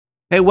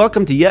Hey,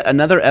 welcome to yet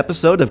another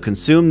episode of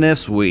Consume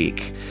This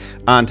Week.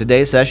 On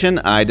today's session,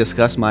 I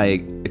discuss my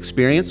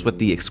experience with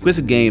the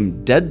exquisite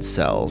game Dead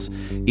Cells.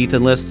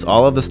 Ethan lists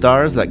all of the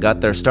stars that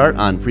got their start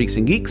on Freaks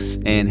and Geeks,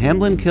 and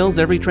Hamblin kills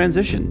every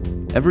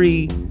transition.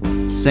 Every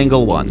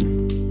single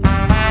one.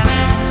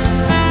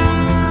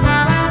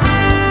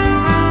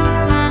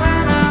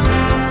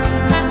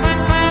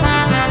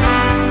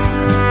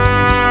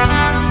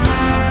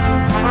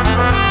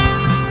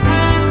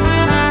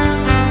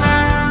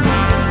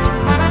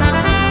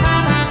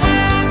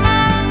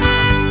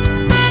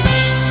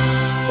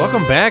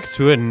 Welcome back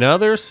to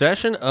another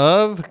session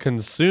of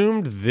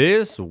Consumed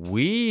This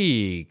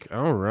Week.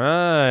 All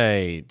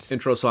right.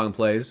 Intro song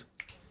plays.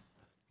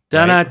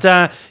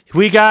 Da-da-da.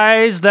 We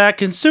guys that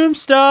consume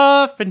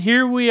stuff, and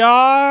here we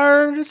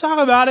are to talk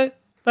about it.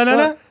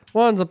 Da-da-da.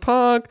 One's a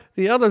punk,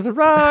 the other's a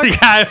rock. Yeah,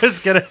 I was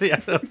gonna.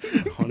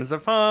 One is a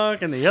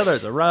punk, and the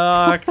other's a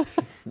rock.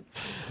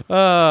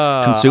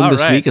 Consume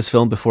This Week is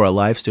filmed before a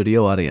live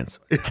studio audience.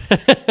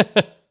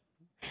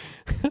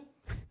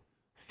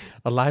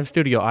 A live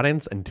studio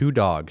audience and 2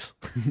 dogs.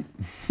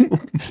 And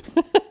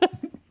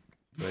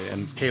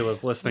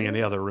Kayla's listening in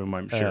the other room,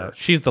 I'm sure.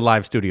 She's the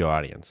live studio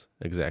audience.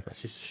 Exactly.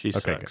 She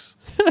sucks.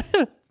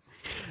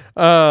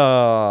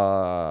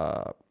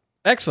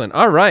 Excellent.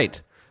 All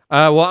right.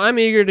 Well, I'm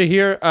eager to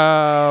hear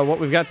what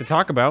we've got to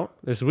talk about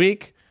this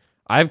week.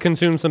 I've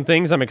consumed some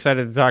things. I'm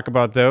excited to talk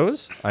about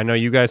those. I know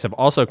you guys have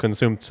also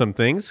consumed some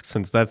things,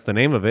 since that's the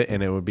name of it,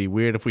 and it would be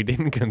weird if we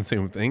didn't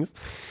consume things.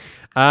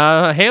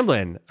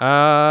 Hamblin,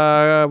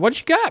 what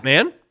you got,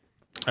 man?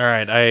 All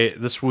right,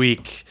 this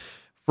week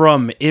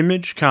from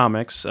Image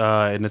Comics,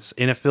 and it's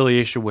in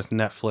affiliation with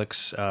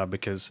Netflix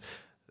because,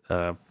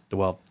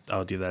 well,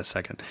 I'll do that in a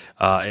second.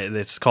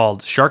 It's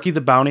called Sharky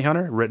the Bounty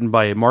Hunter, written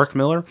by Mark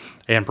Miller,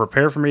 and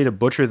prepare for me to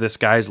butcher this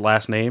guy's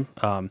last name.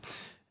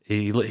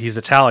 He's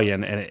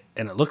Italian, and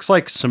it looks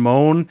like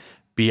Simone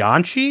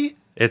Bianchi.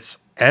 It's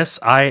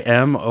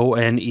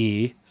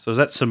Simone. So is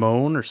that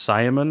Simone or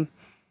Simon?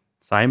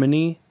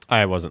 Simony?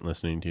 I wasn't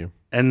listening to you.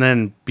 And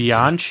then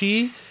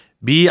Bianchi,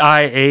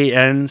 Bianchi.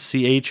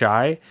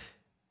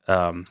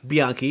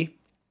 Bianchi.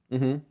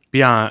 Mm-hmm.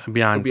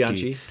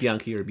 Bianchi.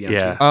 Bianchi or Bianchi.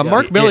 Yeah.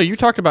 Mark Miller, you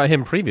talked about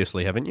him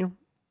previously, haven't you?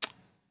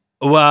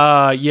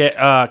 Well,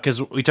 yeah,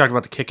 because we talked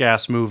about the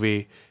Kick-Ass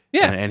movie.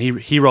 Yeah. And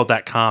he wrote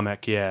that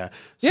comic, yeah.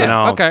 So yeah,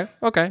 now, okay.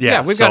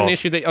 Yeah, we've got an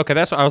issue that, okay,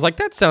 that's what I was like,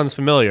 that sounds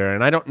familiar,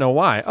 and I don't know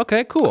why.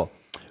 Okay, cool.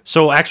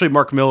 So actually,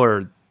 Mark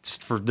Miller,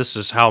 this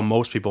is how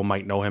most people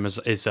might know him,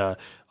 is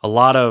a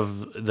lot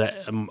of the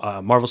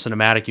Marvel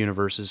Cinematic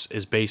Universe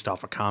is based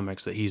off of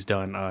comics that he's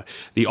done.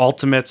 The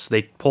Ultimates,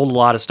 they pulled a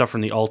lot of stuff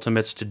from the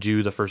Ultimates to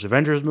do the first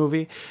Avengers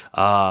movie.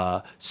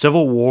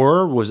 Civil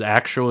War was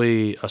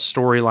actually a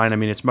storyline. I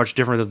mean, it's much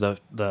different than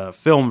the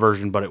film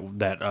version, but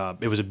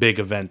it was a big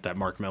event that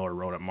Mark Miller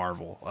wrote at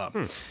Marvel.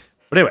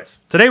 But anyways,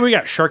 today we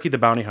got Sharky the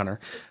Bounty Hunter.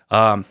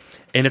 And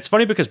it's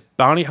funny because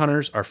bounty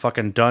hunters are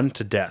fucking done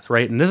to death,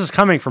 right? And this is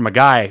coming from a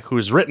guy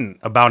who's written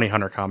a bounty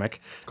hunter comic.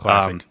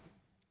 Classic.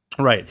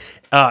 Right.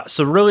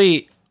 So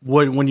really,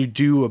 when you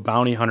do a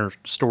bounty hunter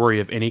story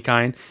of any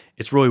kind,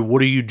 it's really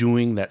what are you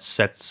doing that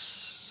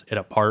sets it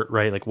apart,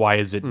 right? Like, why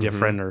is it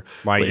different? Or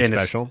why are you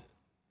special?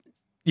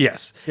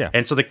 Yes. Yeah.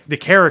 And so the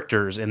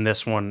characters in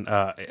this one,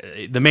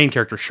 the main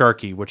character,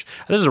 Sharky, which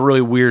this is a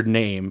really weird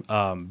name,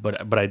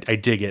 but I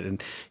dig it.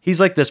 And he's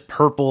like this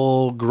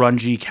purple,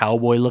 grungy,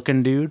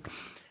 cowboy-looking dude.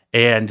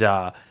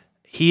 And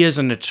he is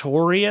a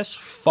notorious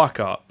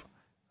fuck-up,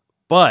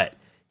 but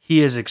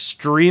he is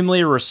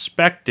extremely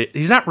respected.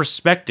 He's not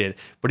respected,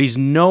 but he's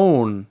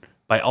known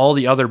by all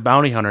the other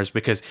bounty hunters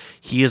because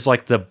he is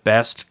like the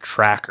best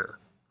tracker.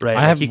 Right?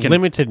 I have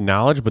limited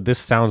knowledge, but this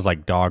sounds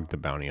like Dog the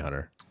Bounty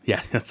Hunter.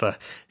 Yeah,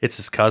 it's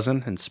his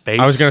cousin in space.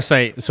 I was gonna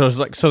say, so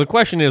the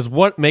question is,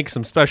 what makes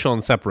them special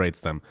and separates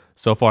them?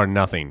 So far,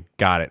 nothing.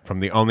 Got it from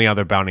the only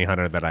other bounty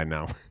hunter that I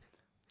know.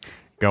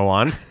 Go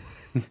on.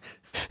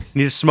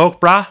 Need a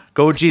smoke, brah?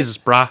 Go with Jesus,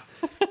 brah.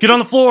 Get on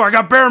the floor. I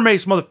got bear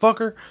mace,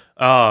 motherfucker.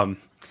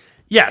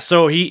 Yeah,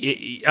 so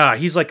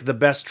he's like the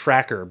best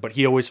tracker, but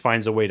he always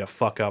finds a way to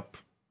fuck up.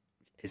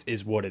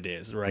 Is what it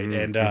is,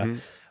 right?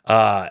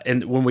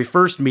 And when we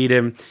first meet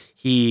him,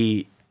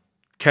 he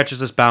catches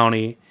this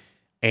bounty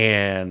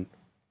and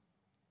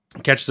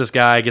catches this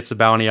guy, gets the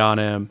bounty on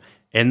him,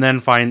 and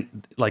then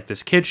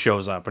this kid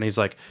shows up, and he's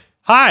like,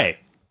 "Hi,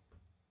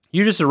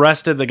 you just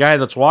arrested the guy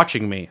that's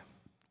watching me."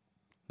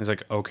 He's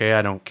like, "Okay,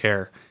 I don't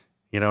care,"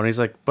 and he's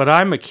like, "But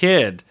I'm a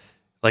kid.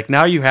 Like,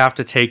 now you have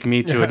to take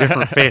me to a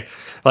different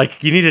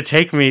you need to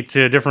take me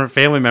to a different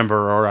family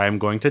member or I'm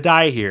going to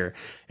die here."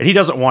 And he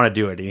doesn't want to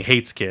do it. He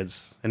hates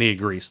kids, and he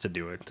agrees to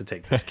do it, to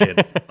take this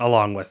kid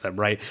along with him,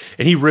 right?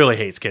 And he really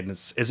hates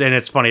kids. And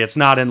it's funny. It's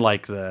not in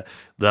like the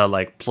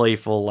like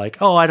playful,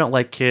 like, oh, I don't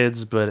like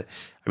kids. But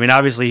I mean,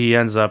 obviously he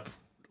ends up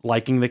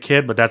liking the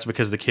kid, but that's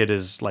because the kid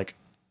is like,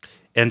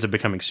 ends up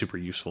becoming super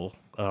useful.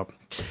 And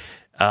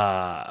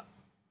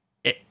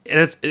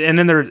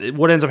then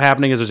what ends up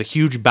happening is there's a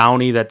huge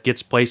bounty that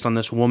gets placed on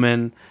this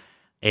woman,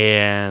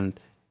 and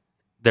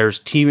There's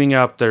teaming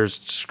up. There's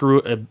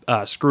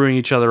screwing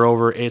each other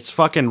over. It's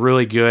fucking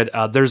really good.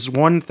 There's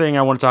one thing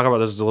I want to talk about.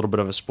 This is a little bit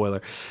of a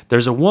spoiler.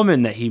 There's a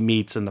woman that he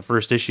meets in the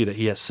first issue that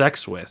he has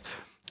sex with,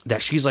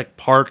 that she's like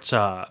part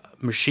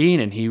machine,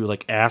 and he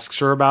like asks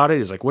her about it.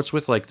 He's like, "What's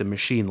with like the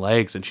machine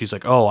legs?" And she's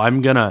like, "Oh,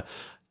 I'm gonna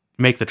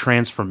make the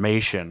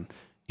transformation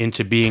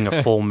into being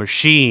a full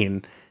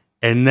machine."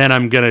 And then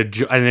and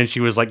then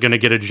she was like gonna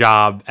get a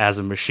job as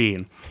a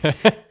machine.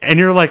 And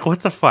you're like,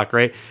 what the fuck,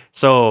 right?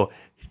 So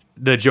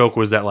the joke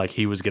was that like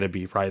he was gonna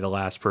be probably the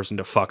last person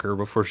to fuck her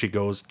before she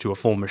goes to a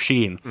full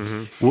machine,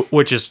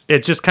 which is,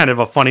 it's just kind of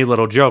a funny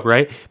little joke,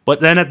 right?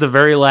 But then at the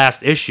very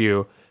last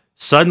issue,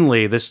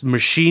 suddenly this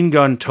machine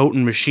gun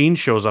toting machine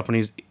shows up, and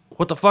he's,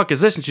 what the fuck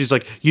is this? And she's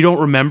like, you don't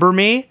remember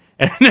me?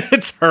 And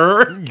it's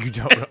her. You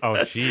don't. Oh,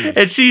 jeez.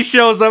 And she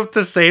shows up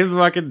to save the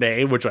fucking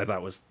day, which I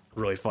thought was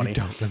really funny. You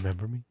don't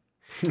remember me?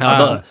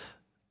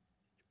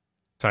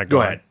 Sorry,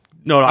 go ahead.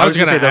 No, I was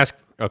going gonna to say ask.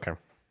 Okay.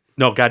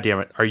 No, God damn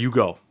it. You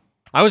go.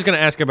 I was going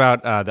to ask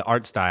about the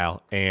art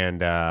style and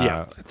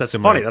Yeah, that's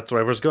similar- funny. That's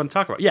what I was going to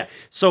talk about. Yeah.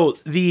 So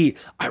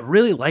I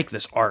really like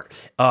this art.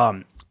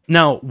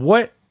 Now,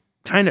 what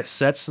kind of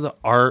sets the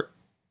art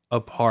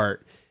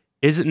apart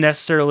isn't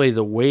necessarily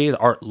the way the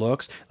art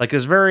looks. Like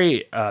it's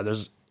the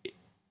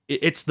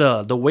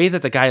way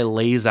that the guy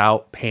lays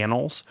out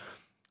panels.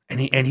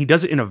 And he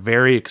does it in a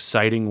very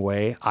exciting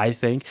way, I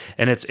think.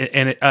 And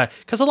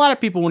because a lot of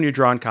people, when you're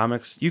drawing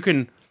comics, you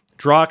can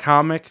draw a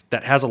comic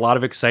that has a lot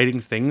of exciting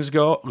things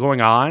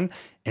going on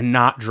and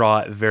not draw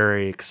it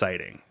very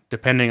exciting,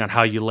 depending on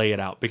how you lay it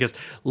out. Because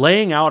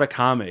laying out a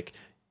comic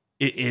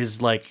is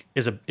a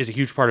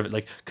huge part of it.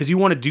 Like, because you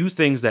want to do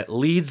things that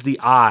leads the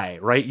eye,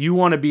 right? You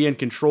want to be in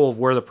control of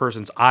where the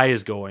person's eye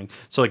is going.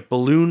 So like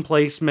balloon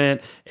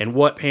placement and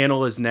what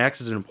panel is next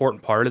is an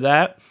important part of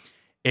that.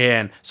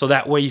 And so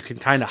that way you can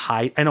kind of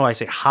hide. I know I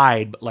say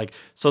hide, but like,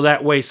 so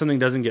that way something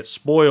doesn't get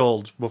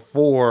spoiled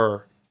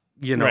before,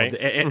 you know, Right.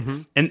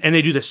 and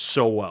they do this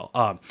so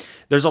well.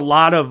 There's a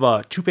lot of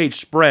 2-page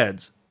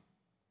spreads,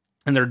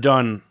 and they're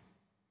done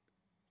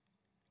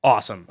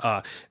awesome.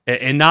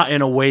 And not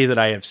in a way that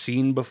I have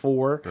seen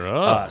before.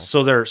 Oh.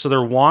 So they're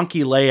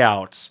wonky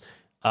layouts,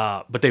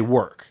 but they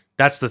work.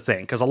 That's the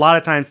thing. Because a lot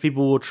of times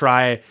people will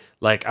try,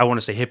 like, I want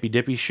to say hippy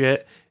dippy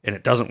shit, and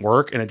it doesn't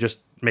work, and it just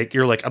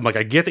I'm like,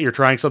 I get that you're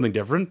trying something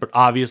different, but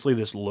obviously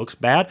this looks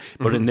bad.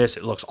 But in this,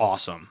 it looks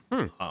awesome.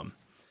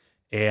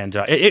 And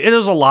it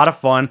is a lot of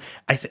fun.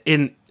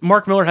 And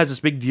Mark Miller has this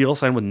big deal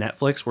signed with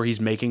Netflix where he's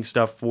making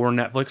stuff for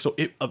Netflix. So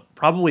it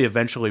probably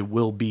eventually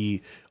will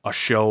be a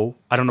show.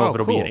 I don't know if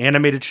it'll be an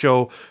animated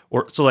show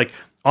or so. Like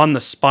on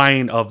the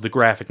spine of the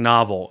graphic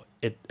novel,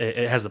 it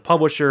has the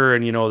publisher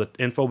and the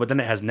info, but then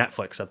it has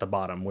Netflix at the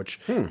bottom, which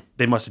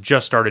they must have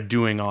just started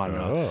doing on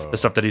the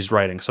stuff that he's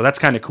writing. So that's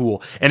kind of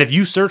cool. And if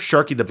you search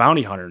Sharky the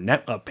Bounty Hunter,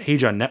 a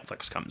page on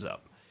Netflix comes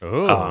up.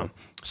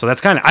 So that's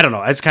kind of, I don't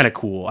know, it's kind of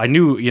cool. I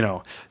knew,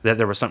 that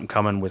there was something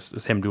coming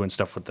with him doing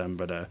stuff with them,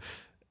 but I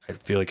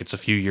feel like it's a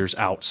few years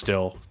out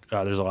still.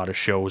 There's a lot of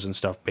shows and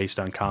stuff based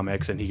on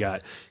comics, and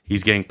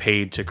he's getting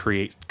paid to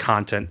create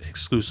content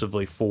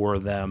exclusively for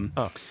them.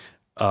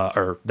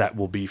 Or that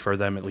will be for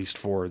them, at least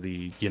for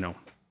the,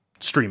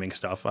 streaming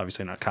stuff,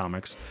 obviously not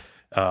comics.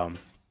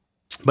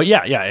 But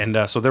yeah.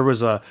 And so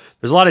there's a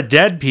lot of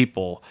dead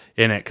people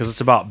in it because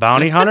it's about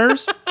bounty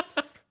hunters.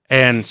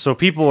 And so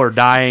people are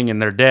dying and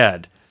they're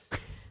dead.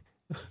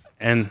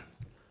 And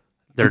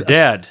they're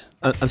dead.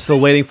 I'm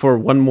still waiting for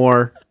one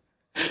more.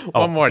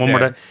 One more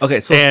dead. Okay,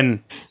 so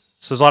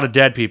there's a lot of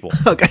dead people.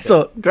 Okay,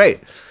 so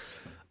great.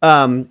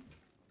 That's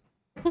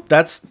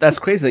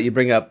crazy that you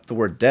bring up the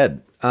word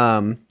dead.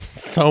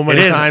 So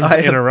many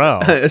times in a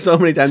row. So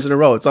many times in a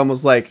row. It's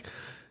almost like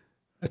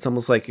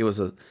it was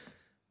a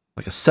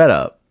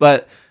setup.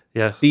 But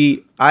Yeah.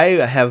 I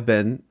have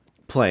been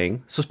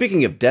playing. So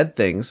speaking of dead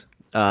things,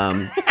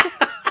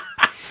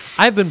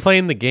 I've been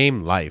playing the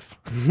game Life.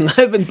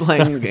 I've been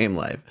playing the game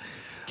live.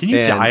 Can you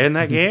And die in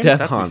that game? death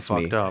That'd be haunts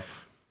me. fucked up.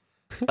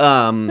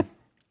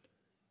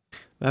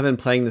 I've been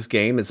playing this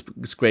game. It's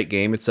a great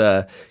game. It's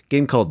a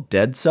game called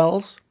Dead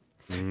Cells.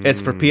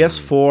 It's for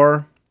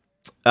PS4,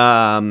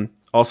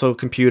 also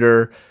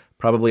computer,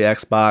 probably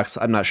Xbox.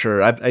 I'm not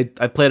sure.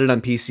 I've played it on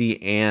PC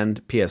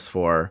and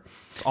PS4.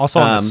 It's also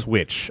on the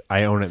Switch.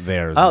 I own it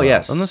there as well.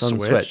 Yes, On the it's on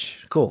the Switch.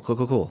 Switch.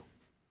 Cool.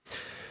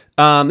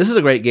 This is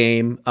a great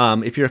game.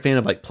 If you're a fan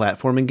of like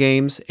platforming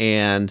games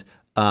and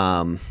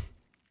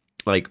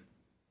like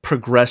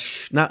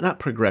progression, not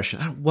progression.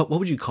 What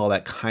would you call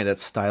that kind of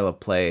style of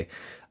play?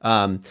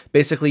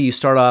 Basically, you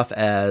start off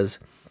as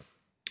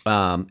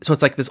so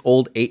it's like this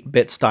old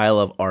 8-bit style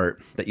of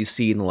art that you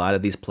see in a lot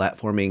of these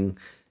platforming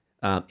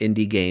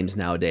indie games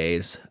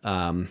nowadays.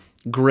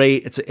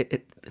 Great.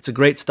 It's a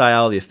great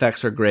style. The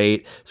effects are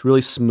great. It's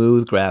really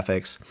smooth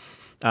graphics.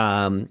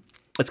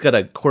 It's got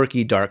a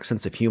quirky, dark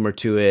sense of humor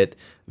to it.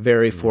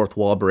 Very fourth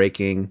wall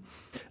breaking.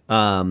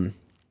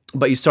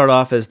 But you start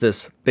off as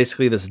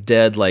basically this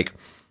dead, like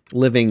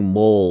living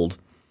mold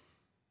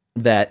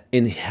that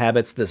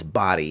inhabits this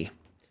body.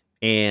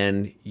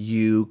 and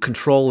you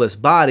control this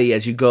body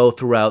as you go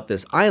throughout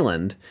this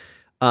island,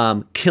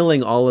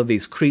 killing all of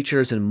these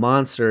creatures and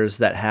monsters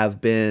that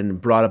have been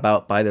brought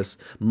about by this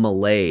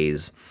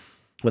malaise,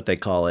 what they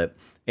call it.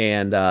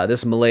 And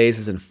this malaise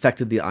has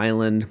infected the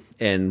island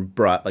and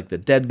brought like the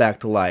dead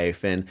back to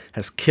life and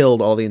has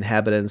killed all the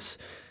inhabitants.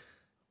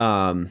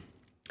 And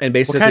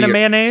basically, What kind of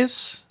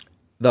mayonnaise?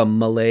 the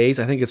malaise,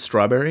 I think it's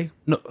strawberry.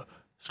 No,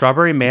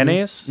 strawberry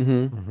mayonnaise.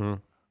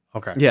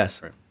 Okay.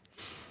 Yes.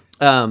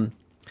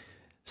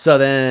 So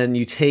then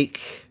you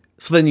take,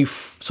 so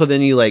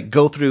then you like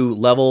go through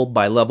level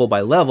by level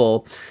by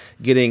level,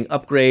 getting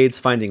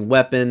upgrades, finding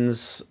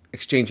weapons,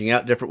 exchanging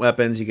out different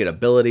weapons. You get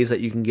abilities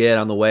that you can get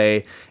on the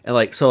way, and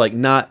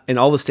and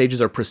all the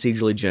stages are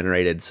procedurally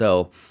generated,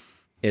 so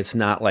it's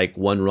not like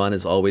one run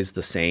is always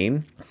the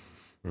same.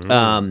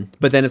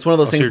 But then it's one of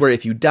those things where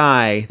if you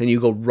die, then you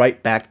go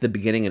right back to the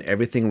beginning and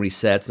everything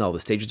resets and all the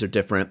stages are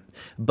different.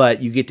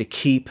 But you get to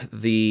keep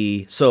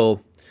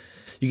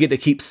you get to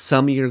keep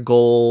some of your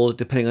gold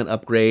depending on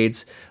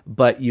upgrades,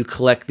 but you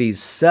collect these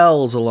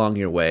cells along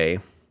your way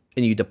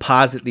and you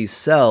deposit these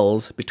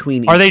cells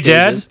between Are each they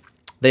stages. dead?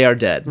 They are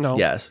dead. No.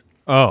 Yes.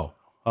 Oh,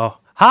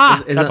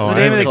 Ha! Isn't That's that the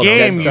name of the called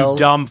game, Dead you Cells?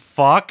 dumb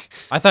fuck.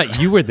 I thought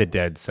you were the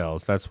dead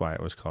cells. That's why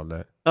it was called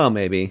that. Oh,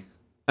 maybe.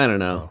 I don't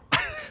know.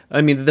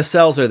 I mean, the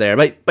cells are there,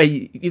 but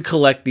you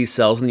collect these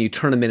cells and then you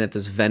turn them in at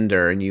this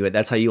vendor, and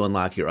that's how you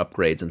unlock your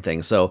upgrades and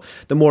things. So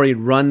the more you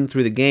run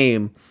through the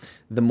game,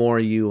 the more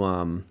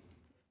you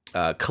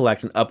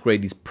collect and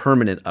upgrade these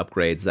permanent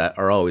upgrades that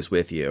are always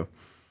with you.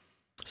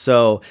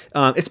 So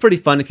it's pretty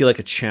fun if you like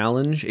a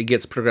challenge. It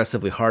gets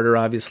progressively harder,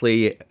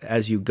 obviously,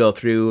 as you go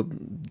through.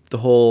 The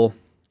whole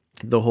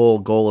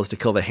goal is to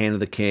kill the Hand of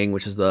the King,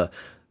 which is the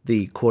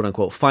quote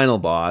unquote final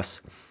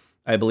boss.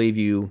 I believe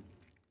you.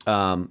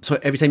 So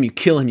every time you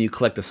kill him, you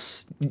collect a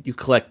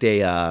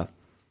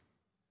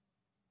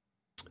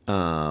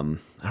I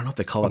don't know if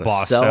they call it a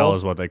Boss cell. cell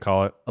is what they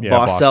call it. A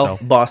boss cell?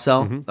 Boss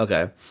cell? Mhm.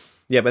 Okay.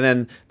 Yeah, but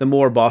then the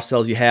more boss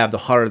cells you have, the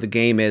harder the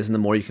game is, and the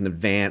more you can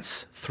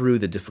advance through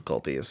the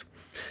difficulties.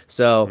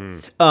 So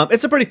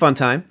it's a pretty fun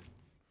time.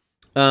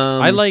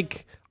 I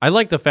like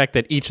the fact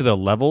that each of the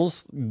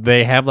levels,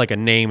 they have like a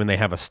name and they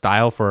have a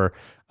style for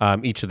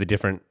each of the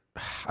different,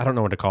 I don't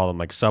know what to call them,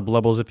 like sub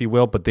levels, if you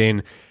will. But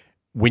then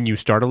when you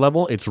start a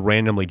level, it's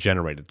randomly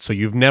generated. So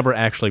you've never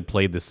actually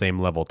played the same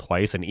level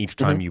twice, and each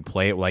time you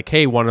play it, like,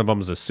 hey, one of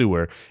them's a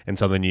sewer, and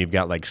so then you've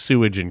got like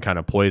sewage and kind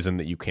of poison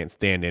that you can't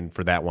stand in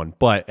for that one.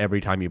 But every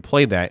time you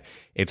play that,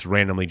 it's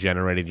randomly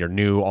generated. You're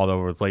new all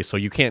over the place, so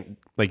you can't,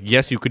 like,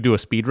 yes, you could do a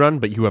speed run,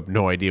 but you have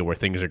no idea where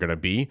things are going to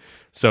be.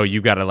 So you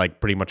got to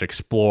like pretty much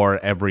explore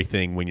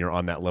everything when you're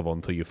on that level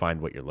until you find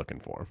what you're looking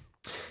for.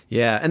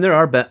 Yeah, and there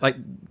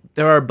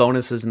are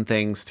bonuses and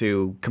things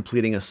to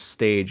completing a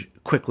stage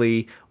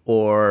quickly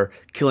or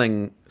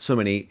killing so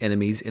many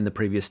enemies in the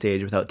previous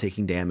stage without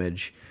taking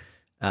damage.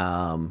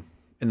 And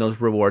those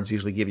rewards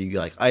usually give you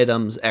like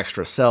items,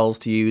 extra cells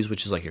to use,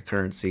 which is like your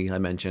currency I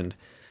mentioned.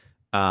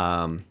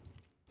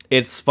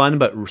 It's fun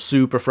but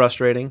super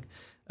frustrating,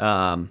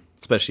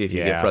 especially if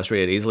you get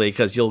frustrated easily,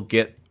 because you'll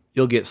get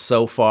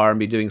so far and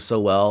be doing so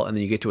well, and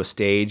then you get to a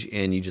stage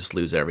and you just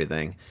lose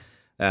everything.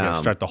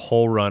 Start the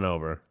whole run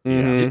over.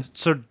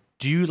 So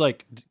do you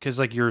like, because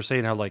like you were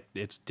saying how like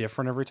it's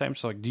different every time,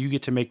 so like do you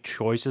get to make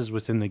choices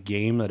within the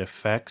game that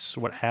affects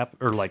what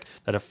happens, or like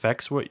that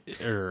affects what,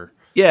 or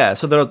Yeah,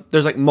 so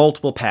there's like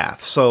multiple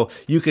paths. So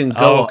you can go.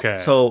 Oh, okay.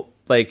 So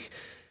like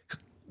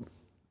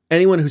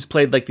anyone who's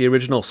played like the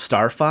original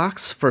Star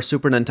Fox for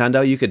Super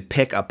Nintendo, you could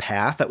pick a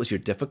path that was your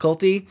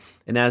difficulty,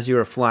 and as you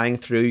were flying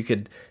through, you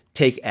could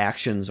take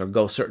actions or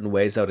go certain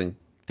ways that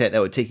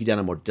would take you down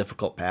a more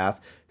difficult path.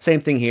 Same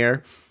thing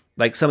here.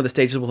 Like some of the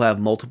stages will have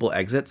multiple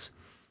exits,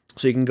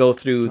 so you can go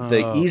through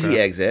the easy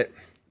exit,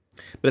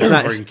 but it's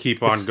not. or you can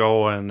keep on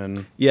going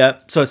and Yeah,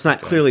 so it's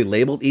not clearly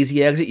labeled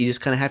easy exit. You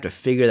just kind of have to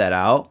figure that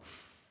out.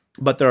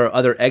 But there are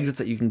other exits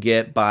that you can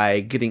get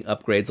by getting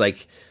upgrades.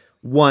 Like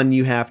one,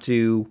 you have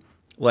to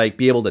like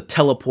be able to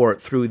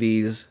teleport through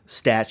these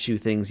statue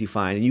things you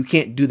find, and you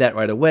can't do that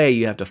right away.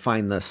 You have to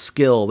find the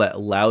skill that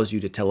allows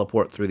you to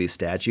teleport through these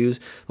statues.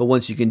 But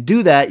once you can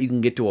do that, you can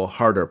get to a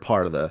harder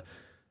part of the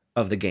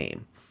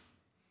game.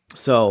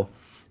 So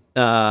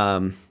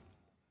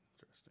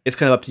it's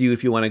kind of up to you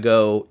if you want to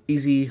go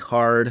easy,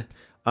 hard.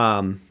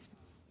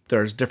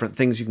 There's different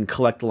things you can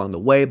collect along the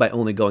way by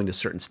only going to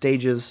certain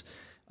stages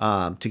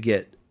to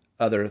get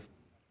other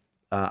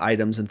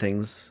items and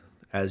things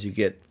as you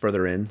get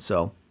further in.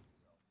 So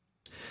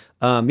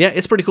yeah,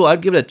 it's pretty cool. I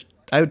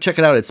would check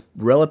it out. It's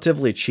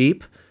relatively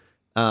cheap.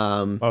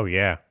 Oh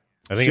yeah,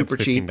 I think Super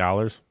it's cheap.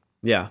 $15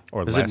 Yeah.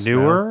 or is less it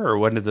newer or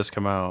when did this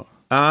come out?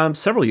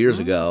 Several years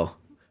ago.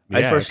 I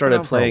Yeah, first it's been started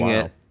out for a playing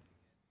while. it.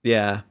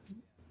 Yeah.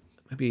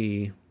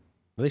 Maybe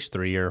At least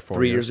 3 or 4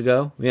 3 years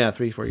ago. Yeah,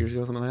 3-4 years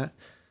ago, something like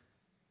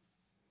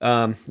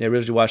that. I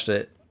originally watched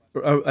it.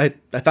 I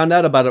found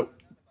out about it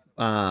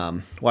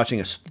watching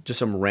just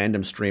some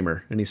random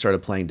streamer, and he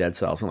started playing Dead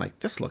Cells. I'm like,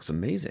 this looks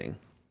amazing.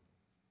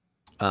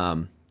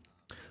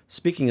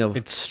 Speaking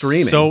of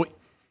streaming, So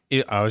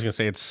I was gonna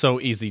say it's so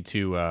easy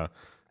to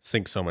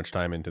sink so much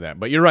time into that.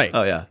 But you're right.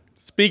 Oh yeah.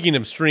 Speaking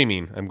of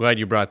streaming, I'm glad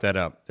you brought that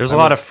up. There's a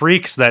lot of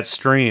freaks that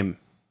stream.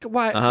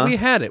 Why we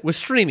had it with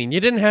streaming. You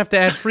didn't have to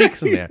add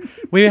freaks in there.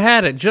 We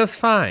had it just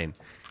fine.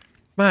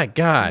 My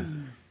God.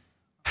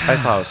 I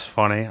thought it was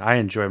funny. I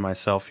enjoy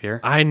myself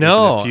here. I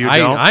know. Even if you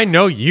don't. I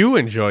know you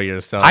enjoy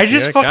yourself. I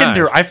just here. fucking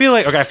Gosh. I feel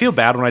like I feel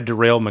bad when I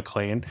derail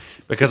McLean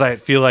because I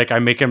feel like I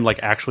make him like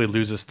actually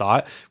lose his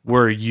thought.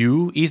 Where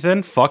you,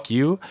 Ethan, fuck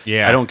you.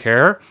 Yeah. I don't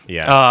care.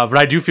 Yeah. But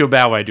I do feel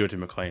bad when I do it to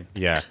McLean.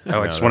 Yeah.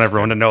 I just want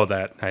everyone to know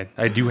that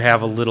I do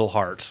have a little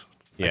heart.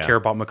 Yeah. I care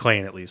about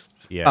McLean at least.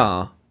 Yeah.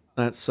 Oh,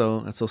 that's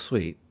so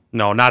sweet.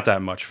 No, not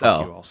that much.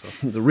 Fuck you Oh.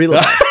 also. Reel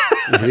it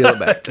back. Reel it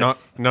back.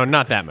 No,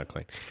 not that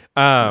McLean.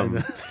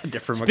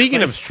 Different.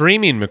 Speaking of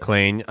streaming,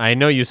 McLean, I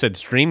know you said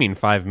streaming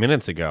 5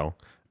 minutes ago,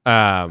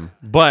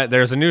 but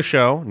there's a new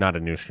show, not a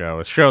new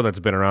show, a show that's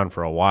been around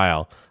for a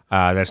while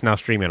that's now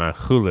streaming on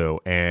Hulu,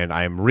 and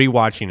I'm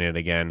rewatching it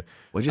again.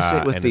 What'd you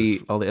say with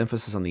and all the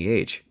emphasis on the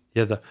H?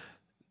 Yeah,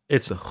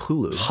 it's The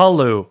Hulu.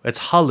 Hulu. It's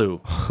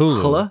Hulu.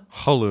 Hulu.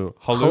 Hulu.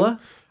 Hula?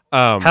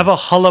 Have a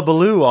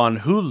hullabaloo on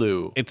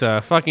Hulu. It's a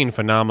fucking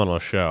phenomenal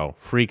show,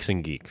 Freaks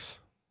and Geeks.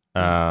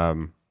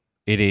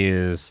 It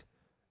is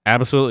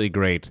absolutely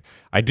great.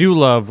 I do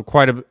love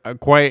quite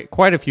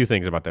a few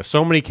things about this.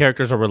 So many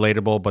characters are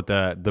relatable, but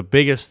the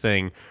biggest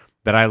thing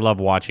that I love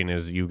watching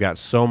is you got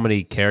so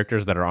many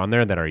characters that are on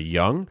there that are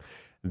young,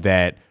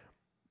 that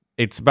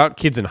it's about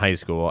kids in high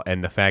school,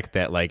 and the fact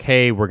that like,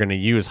 hey, we're gonna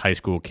use high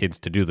school kids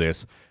to do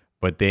this,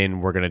 but then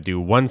we're going to do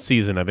one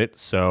season of it.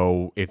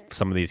 So if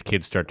some of these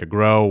kids start to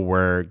grow,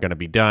 we're going to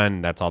be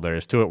done. That's all there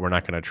is to it. We're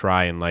not going to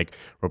try and like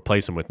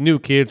replace them with new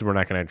kids. We're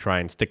not going to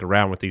try and stick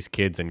around with these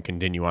kids and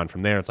continue on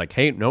from there. It's like,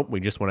 hey, nope, we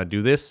just want to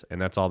do this.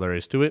 And that's all there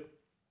is to it.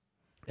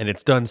 And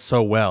it's done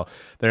so well.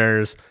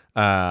 There's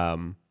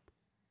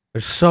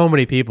so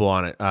many people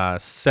on it.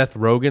 Seth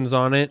Rogen's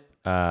on it.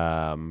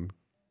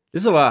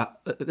 This is a lot.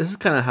 This is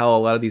kind of how a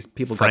lot of these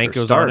people got Franco's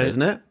their start, on it.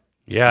 isn't it?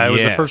 Yeah, it was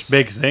the Yes. first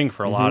big thing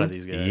for a lot of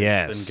these guys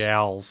Yes. and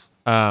gals.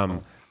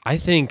 I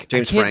think,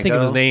 James I can't think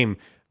of his Franco. name.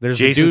 There's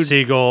Jason the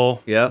dude, Segel.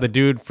 Yeah. the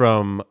dude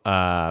from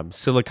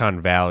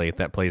Silicon Valley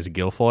that plays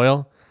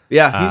Guilfoyle.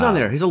 Yeah, he's on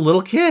there. He's a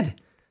little kid.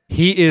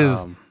 He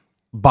is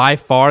by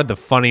far the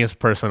funniest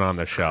person on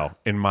the show,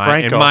 in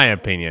Franco. my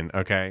opinion.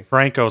 Okay.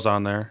 Franco's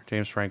on there.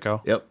 James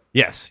Franco. Yep.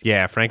 Yes.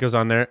 Yeah. Franco's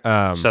on there.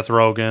 Seth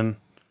Rogen.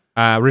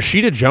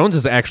 Rashida Jones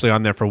is actually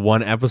on there for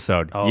one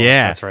episode. Oh,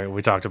 yeah. that's right.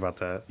 We talked about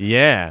that.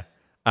 Yeah.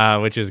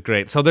 Which is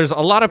great. So there's a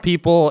lot of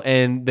people,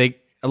 and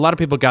a lot of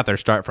people got their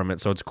start from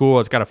it. So it's cool.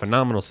 It's got a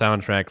phenomenal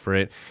soundtrack for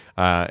it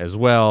as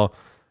well.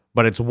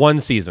 But it's one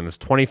season. It's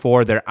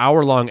 24. They're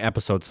hour-long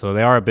episodes, so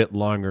they are a bit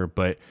longer.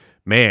 But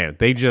man,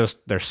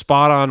 they're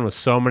spot on with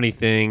so many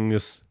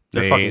things.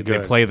 They're fucking They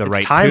good. play the It's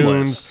right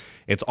timeless. tunes.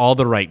 It's all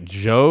the right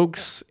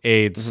jokes.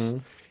 It's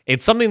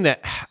something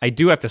that I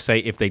do have to say,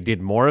 if they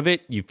did more of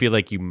it, you feel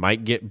like you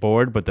might get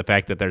bored. But the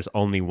fact that there's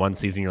only one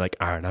season, you're like,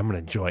 all right, I'm going to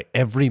enjoy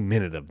every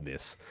minute of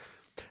this.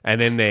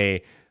 And then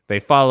they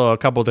follow a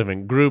couple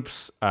different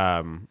groups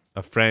of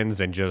friends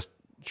and just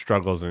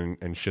struggles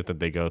and shit that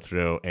they go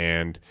through.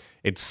 And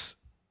it's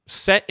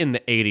set in the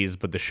 80s,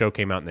 but the show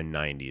came out in the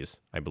 90s,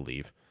 I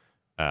believe.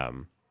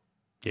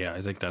 Yeah,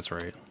 I think that's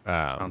right.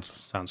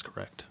 Sounds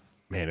correct.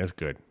 Man, it's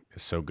good.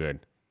 It's so good.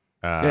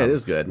 Yeah, it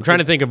is good. I'm trying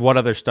to think of what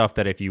other stuff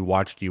that if you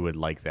watched, you would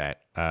like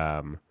that.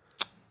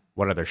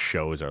 What other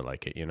shows are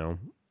like it, you know?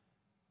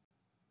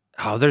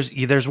 Oh,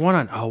 there's one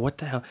on what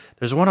the hell?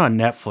 There's one on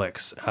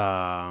Netflix.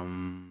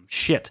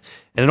 Shit.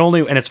 And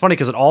it's funny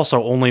because it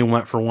also only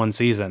went for one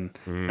season,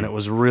 and it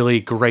was really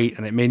great,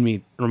 and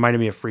it reminded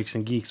me of Freaks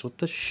and Geeks. What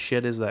the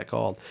shit is that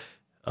called?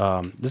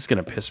 This is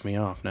gonna piss me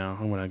off now.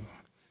 I'm gonna.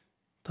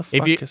 The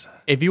fuck is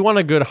that? If you want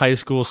a good high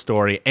school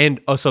story, and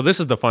so this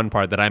is the fun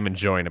part that I'm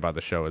enjoying about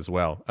the show as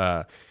well.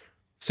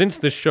 Since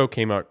this show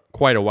came out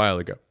quite a while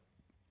ago,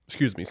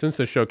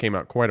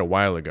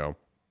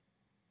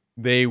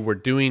 they were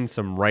doing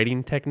some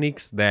writing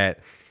techniques that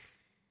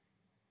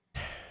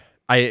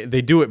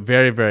they do it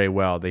very, very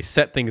well. They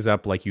set things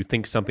up like you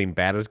think something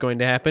bad is going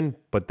to happen,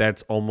 but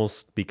that's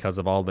almost because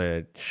of all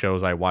the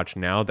shows I watch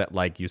now that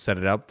like you set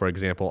it up. For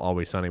example,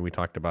 Always Sunny we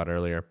talked about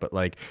earlier, but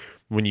like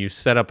when you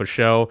set up a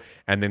show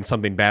and then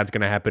something bad's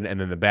going to happen and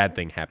then the bad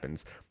thing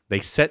happens. They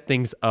set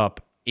things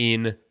up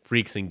in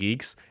Freaks and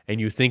Geeks and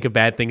you think a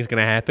bad thing is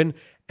going to happen,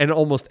 and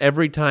almost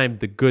every time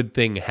the good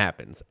thing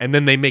happens, and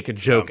then they make a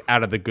joke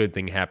out of the good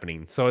thing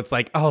happening. So it's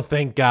like, oh,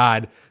 thank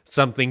God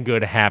something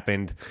good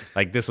happened.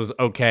 Like this was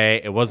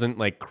okay. It wasn't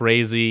like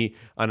crazy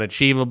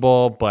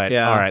unachievable, but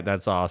Yeah. all right,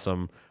 that's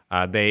awesome.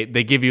 They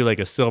give you like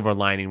a silver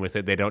lining with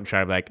it. They don't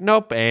try to be like,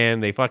 nope,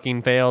 and they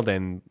fucking failed,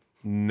 and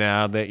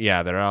now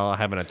they're all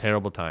having a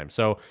terrible time.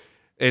 So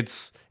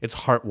it's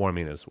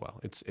heartwarming as well.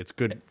 It's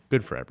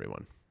good for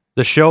everyone.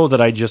 The show that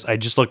I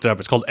just looked it up.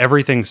 It's called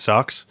Everything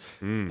Sucks.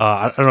 I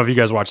don't know if you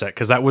guys watched that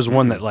because that was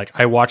one that like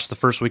I watched the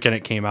first weekend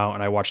it came out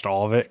and I watched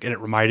all of it, and it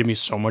reminded me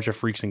so much of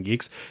Freaks and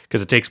Geeks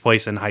because it takes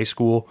place in high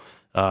school.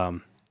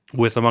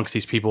 with amongst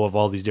these people of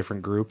all these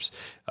different groups.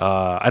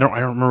 I don't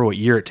remember what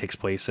year it takes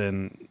place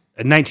in.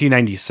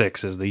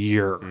 1996 is the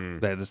year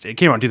that it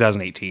came out in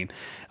 2018,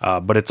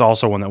 but it's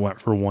also one that went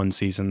for one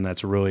season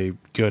that's really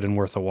good and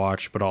worth a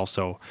watch, but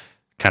also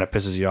kind of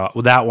pisses you off.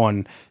 With that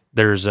one,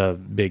 there's a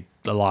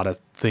lot of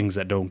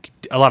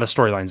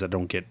storylines that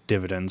don't get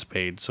dividends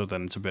paid, so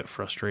then it's a bit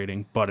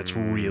frustrating, but it's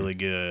really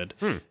good,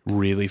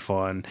 really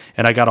fun.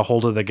 And I got a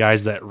hold of the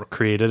guys that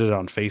created it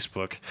on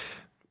Facebook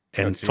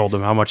and told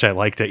them how much I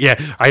liked it.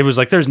 Yeah, I was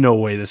like, there's no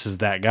way this is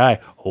that guy.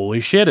 Holy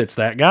shit, it's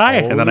that guy.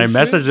 And then I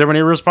messaged him and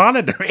he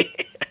responded to me.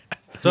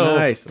 So,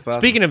 nice. That's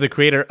awesome. Speaking of the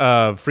creator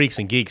of Freaks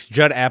and Geeks,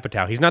 Judd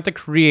Apatow, he's not the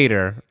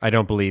creator, I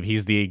don't believe.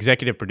 He's the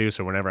executive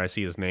producer whenever I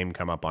see his name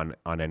come up on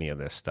any of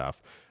this stuff.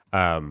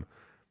 And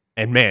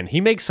man, he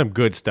makes some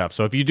good stuff.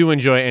 So if you do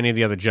enjoy any of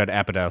the other Judd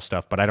Apatow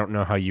stuff, but I don't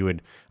know how you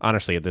would,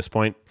 honestly, at this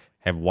point,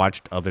 have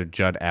watched other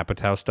Judd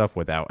Apatow stuff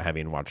without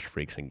having watched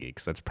Freaks and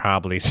Geeks. That's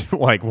probably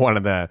like one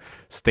of the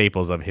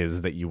staples of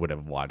his that you would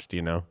have watched,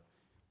 you know?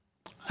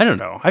 I don't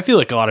know. I feel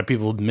like a lot of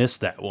people missed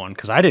that one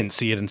because I didn't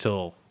see it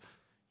until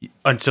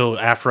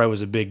after I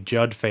was a big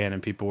Judd fan,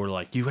 and people were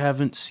like, "You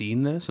haven't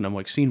seen this?" And I'm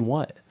like, "Seen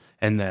what?"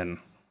 And then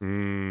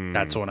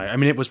that's when I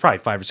mean, it was probably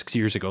 5 or 6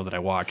 years ago that I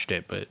watched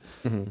it, but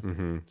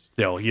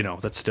still, you know,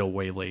 that's still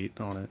way late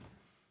on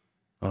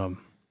it.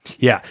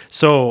 Yeah.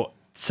 So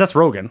Seth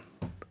Rogen.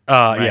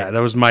 Yeah,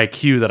 that was my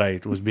cue that I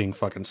was being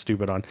fucking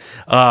stupid on.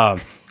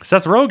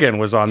 Seth Rogen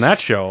was on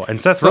that show,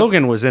 and Seth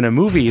Rogen was in a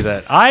movie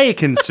that I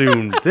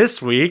consumed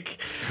this week.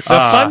 The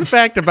fun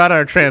fact about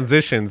our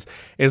transitions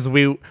is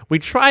we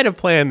try to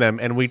plan them,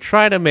 and we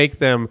try to make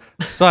them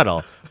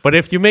subtle. But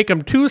if you make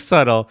them too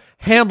subtle,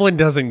 Hamblin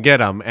doesn't get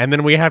them, and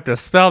then we have to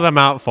spell them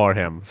out for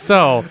him.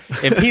 So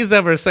if he's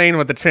ever saying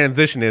what the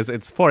transition is,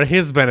 it's for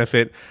his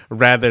benefit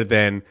rather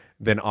than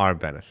our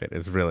benefit.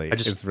 It's really what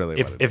it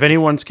is. If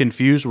anyone's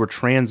confused, we're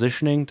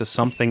transitioning to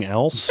something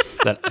else.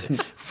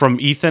 That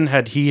from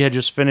Ethan he had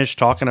just finished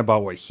talking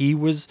about what he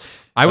was.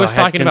 I was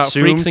talking about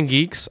consumed. Freaks and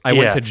Geeks. I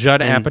went to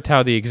Judd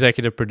Apatow, the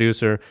executive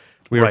producer.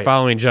 We were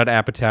following Judd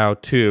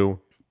Apatow to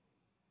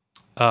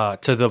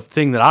the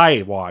thing that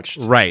I watched.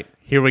 Right.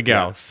 Here we go.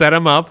 Yeah. Set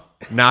him up,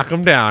 knock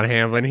him down,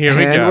 Hamlin. Here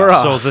we go. We're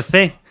off. So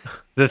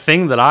the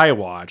thing that I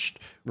watched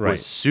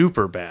was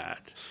super bad.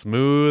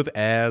 Smooth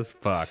as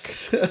fuck.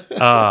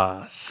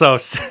 So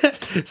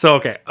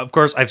okay, of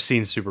course I've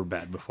seen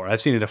Superbad before.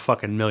 I've seen it a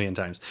fucking million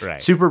times. Right.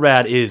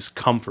 Superbad is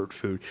comfort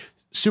food.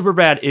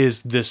 Superbad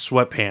is the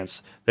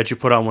sweatpants that you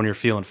put on when you're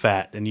feeling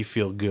fat and you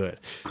feel good.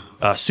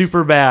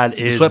 Superbad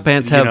is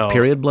sweatpants have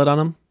period blood on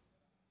them?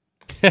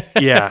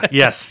 Yeah,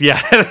 yes, yeah,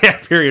 they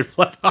have period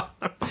blood on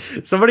them.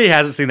 Somebody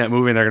hasn't seen that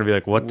movie and they're gonna be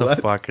like, what the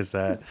fuck is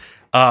that?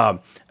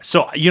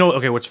 So, you know,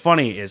 okay, what's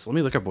funny is, let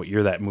me look up what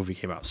year that movie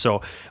came out.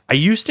 So I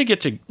used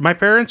to my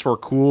parents were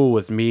cool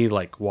with me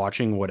like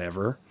watching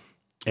whatever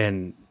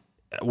and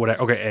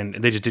and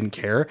they just didn't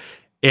care.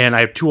 And I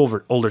have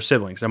two older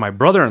siblings, and my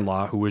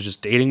brother-in-law, who was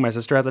just dating my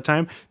sister at the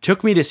time,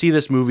 took me to see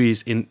this movie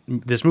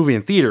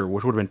in theater,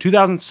 which would have been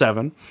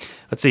 2007.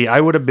 Let's see, I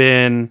would have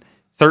been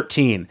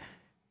 13.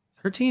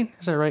 13?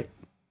 Is that right?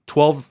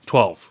 12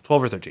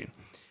 or 13.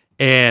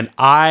 And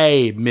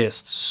I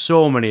missed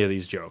so many of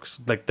these jokes.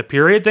 Like the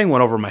period thing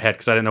went over my head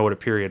because I didn't know what a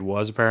period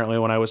was apparently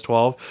when I was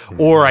 12.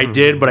 Or I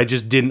did, but I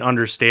just didn't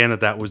understand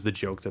that was the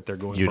joke that they're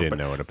going for. You didn't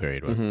know what a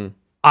period was.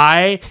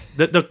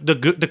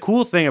 The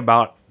cool thing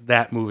about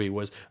that movie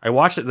was I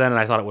watched it then and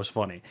I thought it was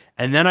funny.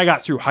 And then I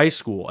got through high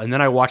school and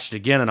then I watched it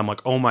again and I'm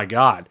like, oh my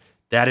God,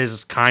 that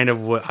is kind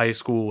of what high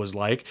school was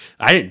like.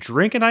 I didn't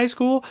drink in high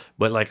school,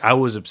 but like I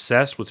was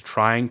obsessed with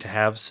trying to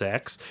have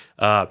sex.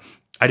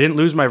 I didn't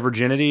lose my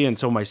virginity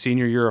until my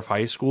senior year of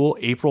high school,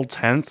 April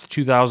 10th,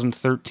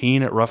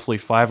 2013 at roughly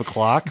 5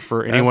 o'clock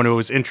for anyone who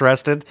was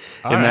interested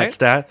in that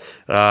stat.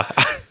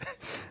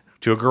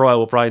 To a girl I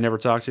will probably never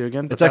talk to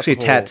again. It's actually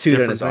tattooed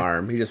on his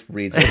arm. He just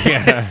reads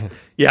it.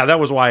 Yeah, that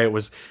was why it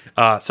was.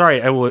 Sorry,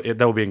 that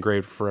will be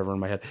engraved forever in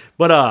my head.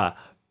 But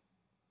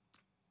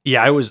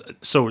yeah, I was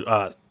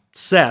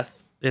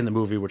Seth in the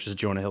movie, which is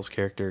Jonah Hill's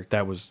character.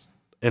 That was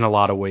in a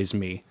lot of ways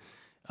me,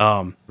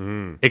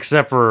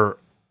 except for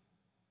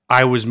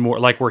I was more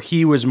like where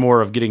he was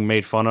more of getting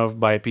made fun of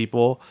by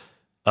people.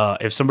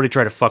 If somebody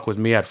tried to fuck with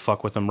me, I'd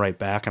fuck with them right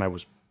back, and I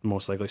was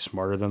most likely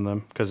smarter than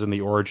them because in the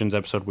Origins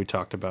episode we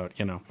talked about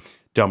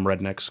dumb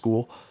redneck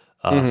school.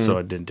 So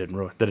it didn't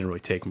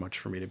really take much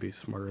for me to be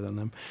smarter than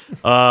them.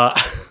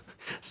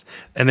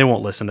 And they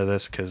won't listen to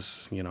this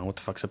because what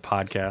the fuck's a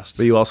podcast?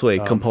 But you also a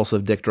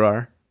compulsive dick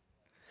drawer?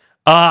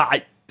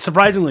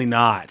 Surprisingly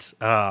not.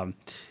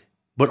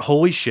 But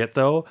holy shit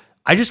though,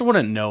 I just want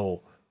to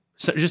know.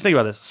 So just think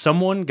about this.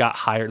 Someone got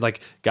hired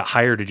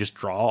to just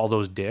draw all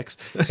those dicks.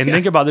 And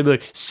think about it, they'd be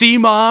like, see,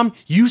 Mom,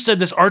 you said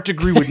this art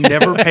degree would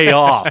never pay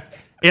off.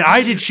 And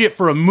I did shit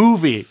for a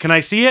movie. Can I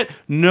see it?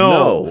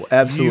 No,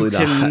 absolutely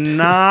not. You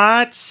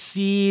cannot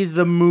see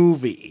the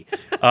movie.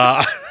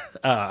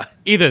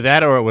 Either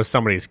that or it was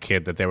somebody's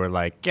kid that they were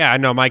like, yeah, I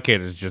know my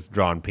kid is just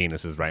drawing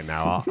penises right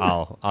now.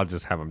 I'll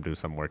just have him do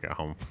some work at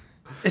home.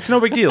 It's no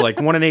big deal. Like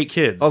 1 in 8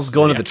 kids. I'll just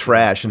go into the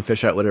trash and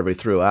fish out whatever he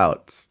threw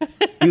out.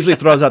 Usually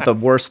throws out the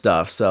worst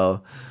stuff.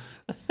 So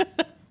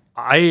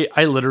I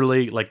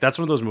literally like that's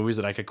one of those movies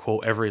that I could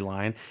quote every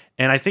line,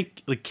 and I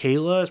think like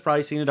Kayla has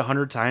probably seen it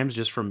 100 times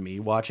just from me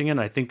watching it.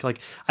 And I think like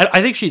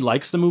I think she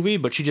likes the movie,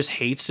 but she just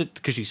hates it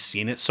because she's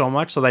seen it so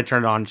much. So I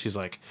turned it on, and she's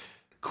like,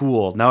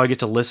 "Cool, now I get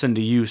to listen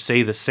to you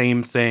say the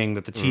same thing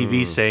that the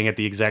TV's saying at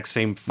the exact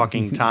same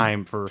fucking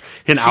time for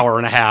an hour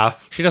and a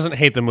half." She doesn't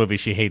hate the movie.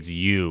 She hates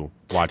you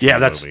watching. Yeah,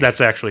 the that's movie. that's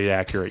actually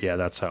accurate. Yeah,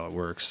 that's how it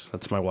works.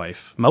 That's my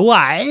wife. My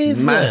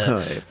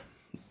wife.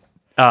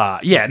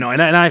 Yeah, no,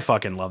 and I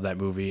fucking love that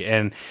movie.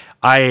 And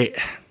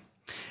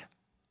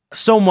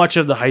so much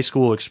of the high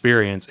school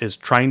experience is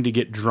trying to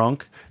get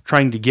drunk,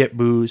 trying to get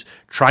booze,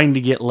 trying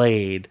to get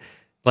laid.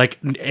 Like,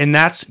 and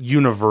that's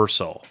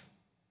universal,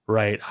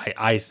 right?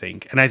 I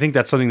think. And I think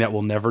that's something that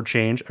will never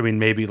change. I mean,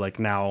 maybe like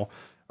now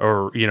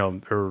or,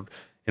 or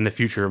in the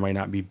future, it might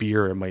not be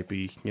beer. It might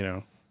be, I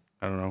don't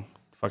know,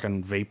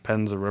 fucking vape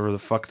pens or whatever the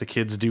fuck the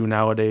kids do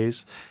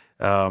nowadays.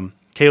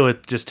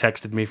 Kayla just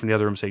texted me from the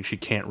other room saying she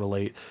can't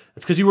relate.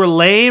 It's because you were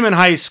lame in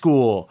high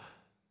school.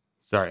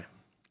 Sorry.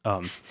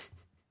 But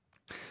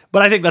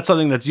I think that's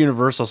something that's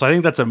universal. So I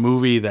think that's a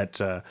movie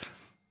that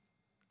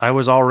I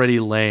was already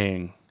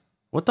laying.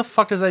 What the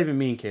fuck does that even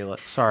mean, Kayla?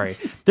 Sorry.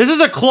 This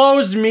is a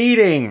closed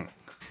meeting.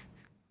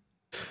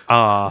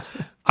 I'm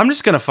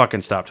just going to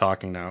fucking stop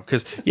talking now.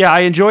 Because, yeah,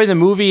 I enjoy the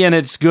movie and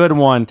it's a good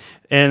one.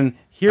 And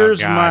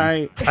here's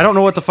I don't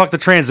know what the fuck the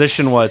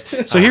transition was.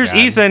 So here's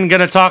Ethan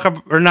gonna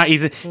talk or not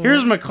Ethan.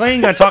 Here's McLean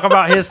gonna talk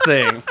about his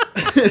thing.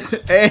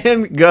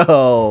 And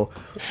go.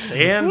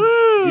 And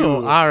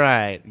All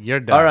right, you're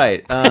done. All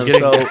right.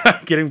 So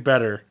getting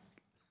better.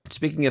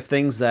 speaking of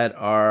things that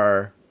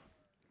are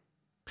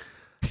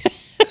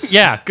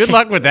Yeah, good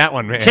luck with that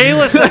one, man.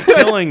 Kayla's not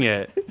killing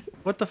it.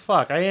 What the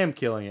fuck? I am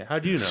killing it. How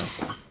do you know?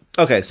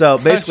 okay, so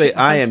basically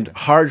I am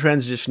hard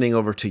transitioning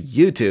over to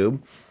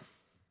YouTube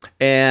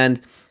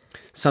and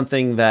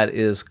something that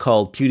is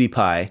called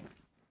PewDiePie.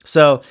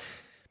 So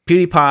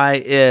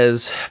PewDiePie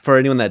is, for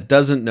anyone that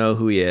doesn't know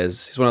who he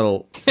is, he's one of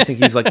the, I think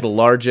he's like the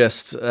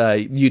largest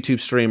YouTube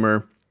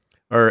streamer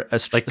or a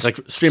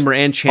streamer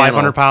and channel.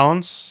 500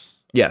 pounds?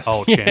 Yes.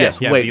 Oh, yes,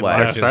 yeah, weight the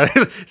wise.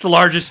 It's the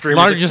largest streamer.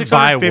 Largest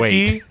by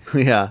weight.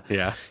 Yeah.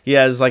 Yeah. He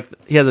has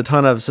a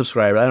ton of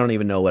subscribers. I don't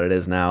even know what it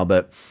is now,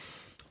 but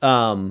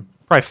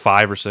Probably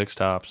 5 or 6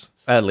 tops.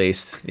 at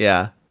least,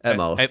 yeah, at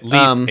most. At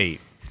least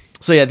 8.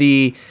 So yeah,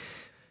 the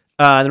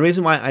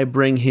reason why I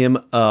bring him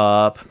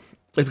up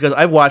is because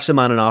I've watched him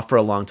on and off for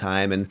a long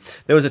time, and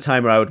there was a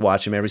time where I would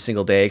watch him every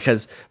single day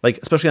because, like,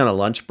 especially on a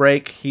lunch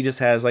break, he just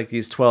has like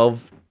these 10,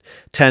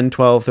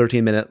 12,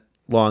 13-minute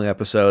long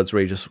episodes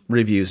where he just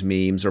reviews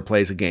memes or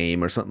plays a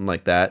game or something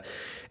like that.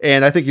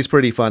 And I think he's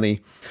pretty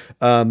funny.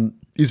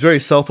 He's very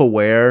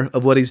self-aware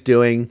of what he's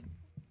doing.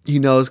 He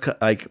knows,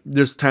 like,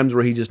 there's times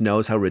where he just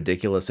knows how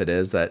ridiculous it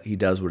is that he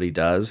does what he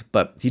does,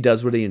 but he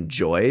does what he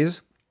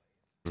enjoys.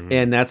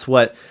 And that's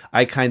what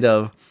I kind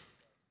of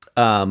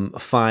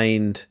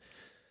find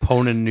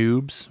Ponin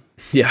noobs.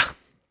 Yeah.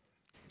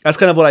 That's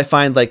kind of what I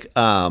find like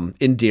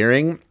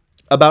endearing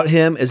about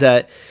him is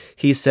that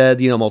he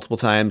said, multiple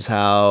times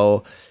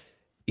how,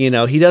 he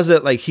does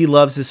it like he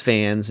loves his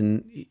fans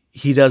and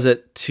he does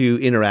it to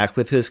interact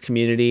with his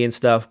community and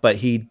stuff, but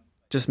he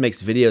just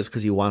makes videos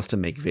because he wants to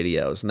make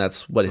videos and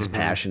that's what his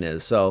passion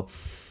is. So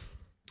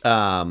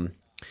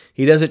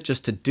he does it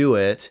just to do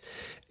it.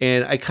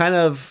 And I kind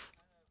of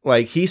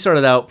like, he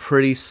started out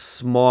pretty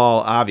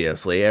small,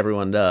 obviously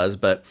everyone does,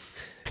 but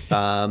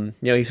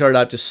he started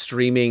out just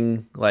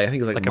streaming, like, I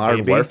think it was like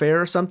Modern Warfare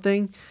or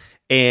something.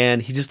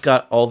 And he just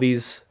got all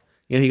these,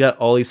 he got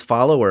all these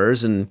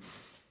followers. And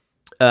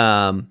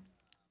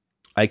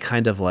I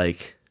kind of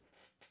like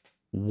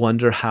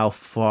wonder how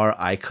far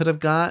I could have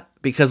got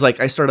because like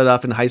I started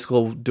off in high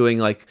school doing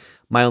like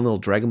my own little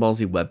Dragon Ball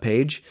Z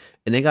webpage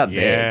and they got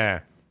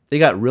big. They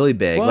got really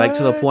big, like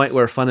to the point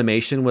where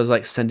Funimation was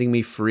like sending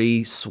me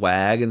free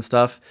swag and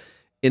stuff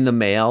in the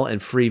mail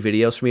and free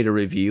videos for me to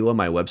review on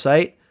my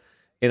website.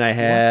 And I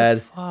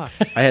had,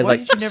 Why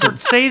did you never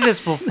say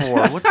this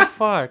before? What the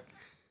fuck?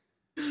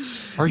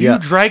 Are you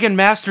Dragon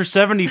Master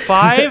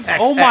 75?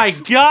 Oh my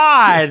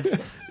god!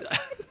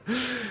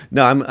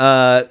 No, I'm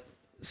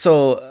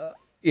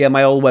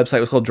my old website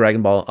was called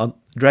Dragon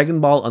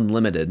Ball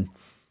Unlimited.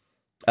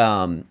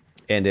 And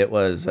it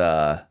was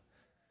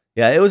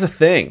it was a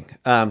thing.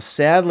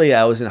 Sadly,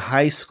 I was in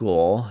high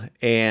school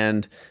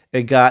and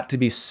it got to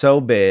be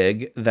so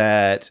big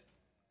that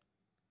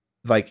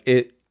like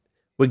it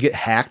would get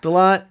hacked a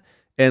lot.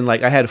 And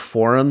like I had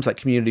forums, like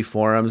community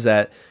forums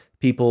that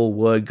people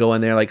would go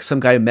in there. Like some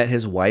guy met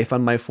his wife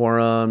on my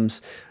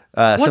forums.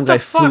 Some guy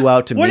flew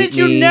out to meet me. What did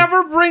you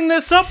never bring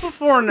this up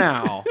before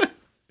now?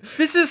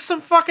 This is some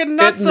fucking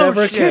nutso shit. It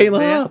never came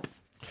up.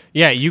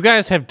 Yeah, you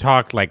guys have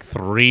talked like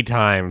 3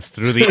 times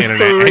through the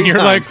internet, and you're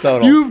like,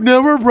 total. You've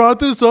never brought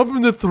this up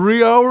in the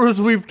 3 hours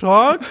we've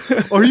talked?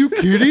 Are you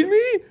kidding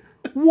me?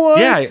 What?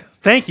 Yeah,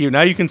 thank you.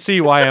 Now you can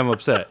see why I'm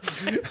upset.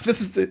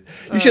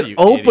 You should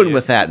open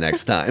with that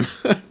next time.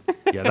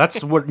 Yeah,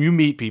 that's what you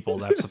meet people.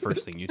 That's the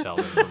first thing you tell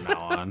them from now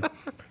on.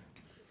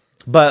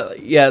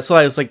 But yeah, so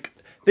I was like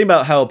thinking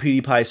about how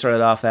PewDiePie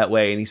started off that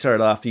way, and he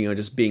started off,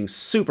 just being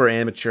super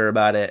amateur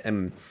about it,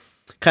 and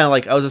kind of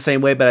like I was the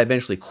same way, but I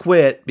eventually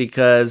quit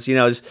because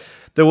just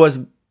there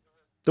wasn't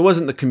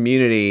the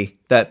community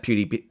that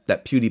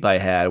PewDiePie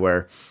had,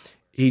 where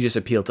he just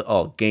appealed to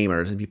all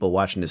gamers and people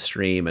watching his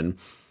stream, and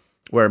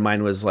where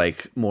mine was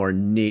like more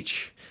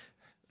niche,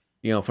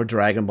 for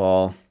Dragon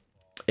Ball,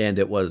 and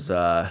it was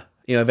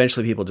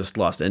eventually people just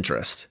lost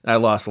interest. I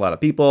lost a lot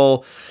of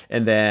people,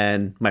 and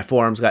then my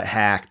forums got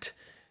hacked,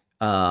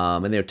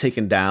 and they were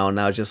taken down. And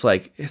I was just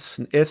like,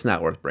 it's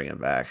not worth bringing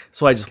back.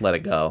 So I just let it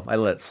go. I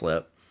let it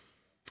slip.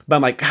 But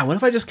I'm like, God, what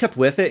if I just kept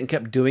with it and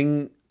kept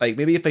doing, like,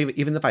 maybe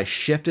even if I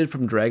shifted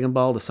from Dragon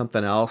Ball to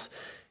something else,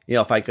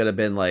 if I could have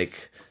been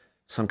like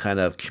some kind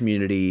of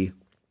community,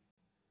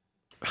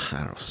 I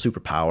don't know,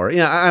 superpower.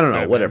 I don't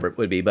know, whatever it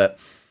would be. But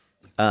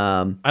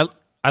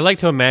I like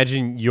to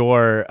imagine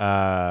your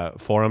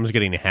forums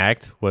getting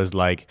hacked was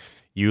like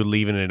you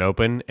leaving it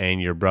open and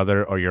your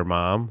brother or your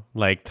mom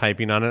like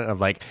typing on it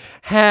of like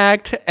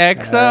hacked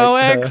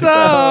XOXO.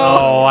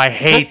 Oh, I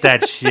hate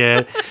that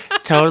shit.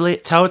 Totally,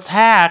 totes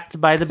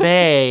hacked by the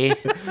Bay.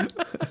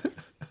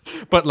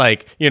 But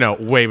like,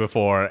 way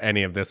before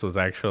any of this was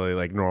actually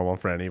like normal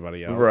for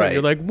anybody else. Right. And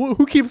you're like,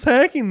 who keeps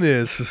hacking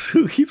this?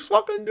 Who keeps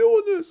fucking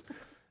doing this?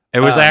 It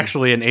was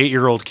actually an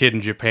 8-year-old kid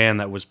in Japan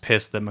that was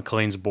pissed that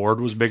McLean's board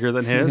was bigger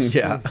than his.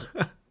 Yeah.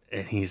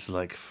 And he's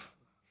like,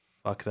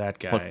 fuck that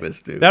guy. Fuck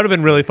this dude. That would have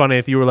been really funny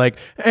if you were like,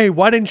 hey,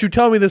 why didn't you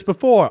tell me this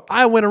before?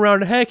 I went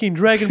around hacking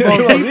Dragon Ball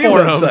Z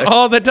forums website.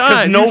 all the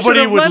Because time.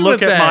 nobody would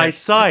look at my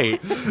site.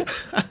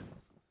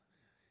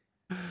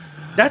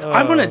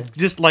 I'm gonna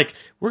just like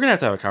we're gonna have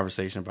to have a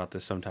conversation about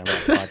this sometime on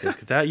the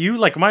podcast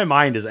because my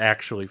mind is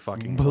actually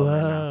fucking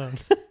blown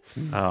right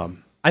now.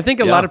 I think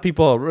a lot of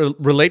people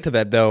relate to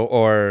that though,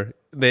 or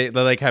they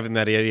like having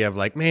that idea of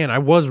like, man, I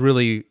was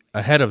really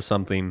ahead of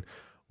something.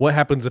 What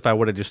happens if I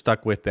would have just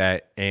stuck with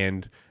that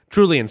and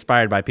truly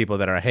inspired by people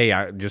that are, hey,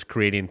 I'm just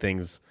creating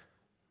things,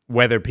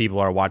 whether people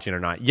are watching or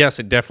not. Yes,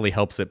 it definitely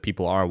helps that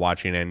people are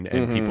watching and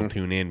people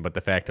tune in. But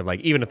the fact of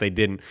like, even if they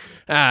didn't,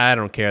 I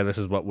don't care. This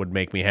is what would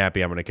make me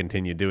happy. I'm going to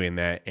continue doing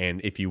that.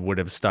 And if you would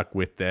have stuck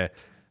with the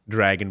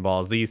Dragon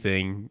Ball Z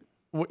thing,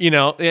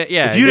 yeah.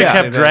 If you'd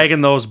have kept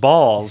dragging those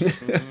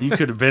balls, you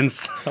could have been.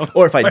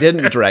 Or if I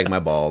didn't drag my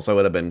balls, I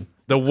would have been.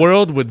 The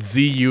world would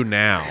Z you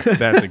now.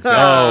 That's exactly.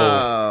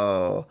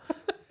 Oh,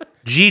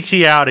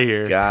 GT out of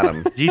here. got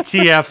him.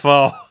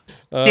 GTFO.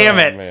 Damn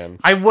it! Man.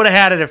 I would have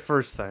had it at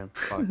first time.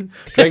 Fuck.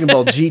 Dragon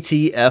Ball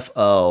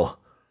GTFO.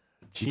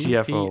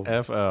 GTFO.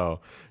 GTFO.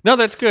 No,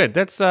 that's good.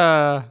 That's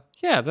yeah.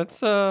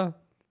 It's a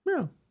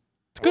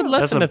good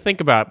lesson to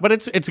think about. But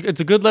it's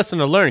a good lesson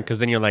to learn because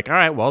then you're like, all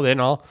right, well then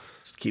I'll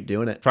Just keep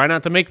doing it. try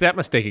not to make that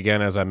mistake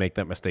again, as I make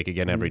that mistake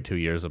again every 2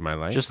 years of my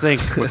life. Just think,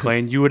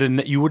 McLean, you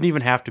wouldn't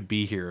even have to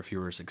be here if you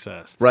were a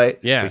success. Right?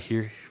 yeah. But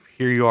here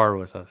you are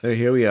with us. So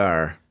here we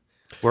are.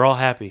 We're all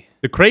happy.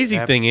 The crazy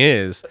thing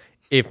is,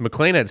 if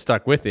McLean had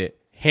stuck with it,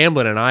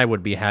 Hamblin and I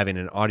would be having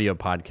an audio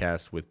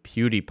podcast with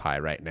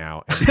PewDiePie right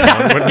now, and no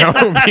one would know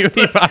who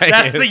PewDiePie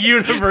That's is. the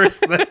universe.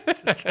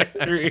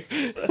 Trajectory.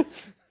 This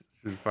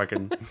is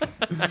fucking.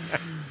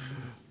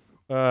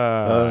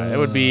 It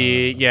would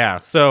be, yeah.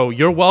 So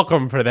you're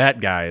welcome for that,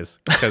 guys,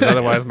 because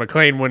otherwise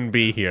McLean wouldn't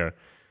be here.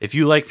 If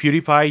you like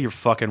PewDiePie, you're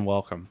fucking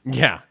welcome.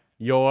 Yeah,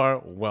 you're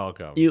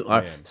welcome. You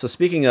are. Man. So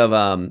speaking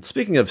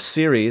of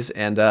series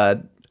and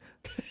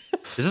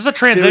Is this a series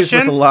transition?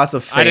 with lots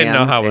of fans I didn't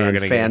know how we were and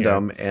gonna get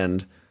fandom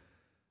and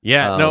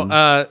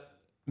Yeah,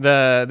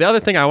 the other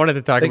thing I wanted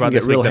to talk They about can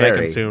this get week real that I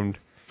hairy. consumed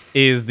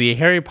is the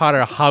Harry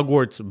Potter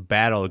Hogwarts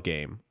battle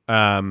game.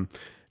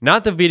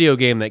 Not the video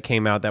game that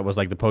came out that was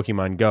like the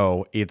Pokemon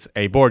Go. It's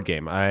a board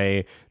game.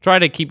 I try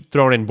to keep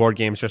throwing in board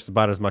games just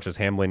about as much as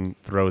Hamblin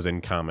throws in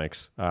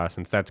comics,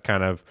 since that's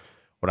kind of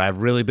what I've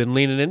really been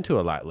leaning into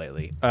a lot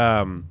lately.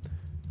 Harry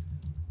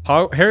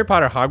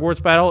Potter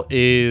Hogwarts Battle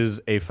is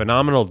a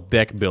phenomenal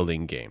deck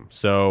building game.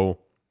 So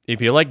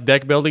if you like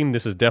deck building,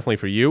 this is definitely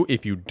for you.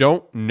 If you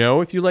don't know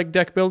if you like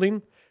deck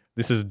building,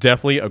 this is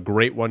definitely a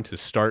great one to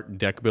start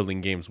deck building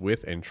games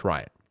with and try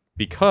it,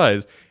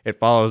 because it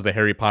follows the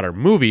Harry Potter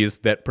movies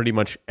that pretty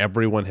much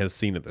everyone has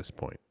seen at this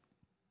point.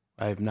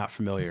 I'm not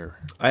familiar.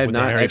 I have With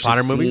the not Harry actually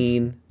Potter movies?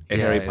 seen a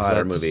Yeah, Harry is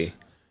Potter that- movie.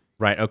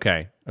 Right,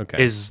 okay.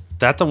 Is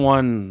that the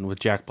one with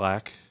Jack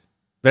Black?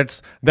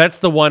 That's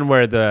the one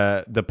where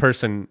the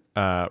person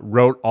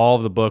wrote all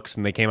of the books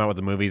and they came out with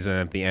the movies, and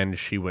at the end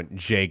she went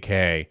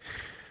JK,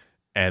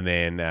 and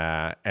then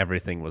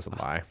everything was a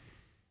lie.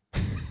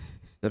 Is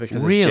that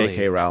because Really? it's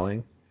J.K.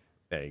 Rowling?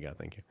 There you go.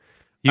 Thank you.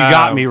 You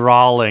got me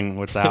rolling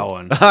with that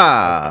one.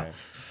 Ha!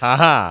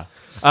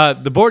 Haha.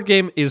 The board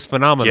game is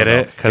phenomenal. Get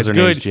it? though. 'Cause It's her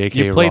good. name's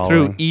J.K. You play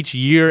through Rowling. each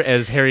year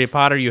as Harry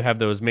Potter. You have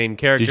those main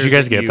characters. Did you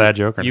guys get that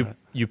joke or you, not?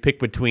 You pick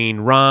between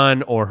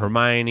Ron or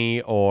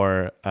Hermione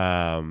or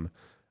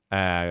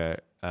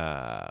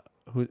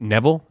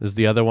Neville is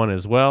the other one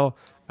as well.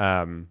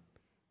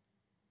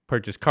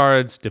 purchase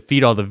cards,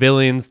 defeat all the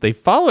villains. They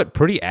follow it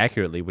pretty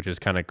accurately, which is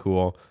kind of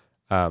cool.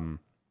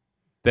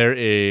 There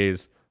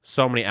is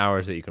so many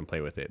hours that you can play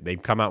with it.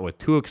 They've come out with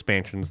 2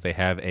 expansions. They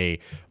have a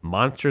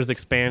monsters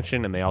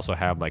expansion, and they also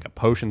have like a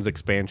potions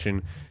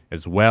expansion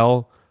as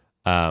well.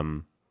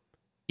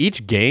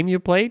 Each game you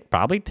played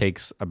probably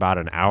takes about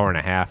an hour and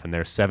a half, and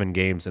there's 7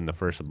 games in the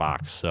first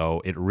box.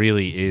 So it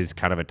really is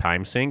kind of a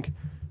time sink.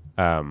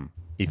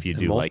 If you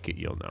do like it,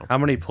 you'll know. How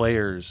many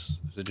players?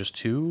 Is it just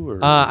 2? Or,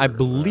 I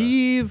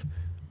believe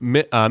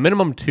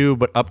minimum 2,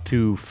 but up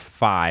to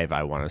 5,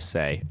 I want to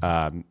say.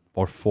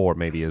 Or 4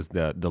 maybe is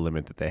the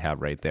limit that they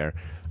have right there.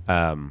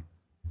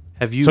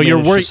 Have you? So you're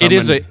managed to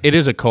working. summon- It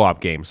is a co-op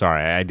game.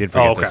 Sorry, I did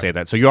forget to say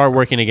that. So you are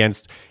working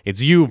against.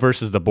 It's you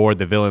versus the board.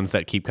 The villains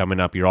that keep coming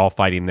up. You're all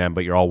fighting them,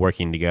 but you're all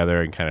working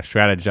together and kind of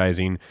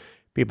strategizing.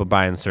 People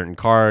buying certain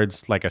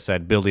cards. Like I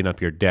said, building up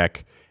your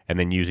deck and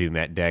then using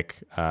that deck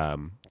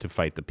to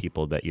fight the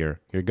people that you're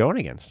going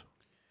against.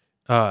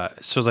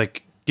 So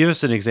like, give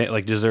us an example.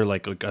 Like, is there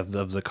like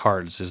of the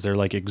cards? Is there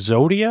like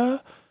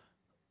Exodia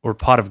or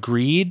Pot of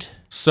Greed?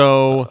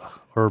 So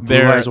Or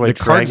Blue Eyes the White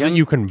cards that Dragon?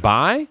 you can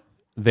buy.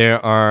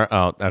 There are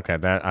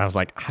that I was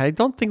like, I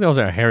don't think those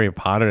are Harry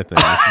Potter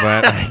things,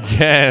 but I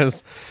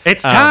guess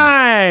It's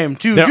time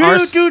to there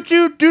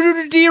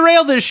are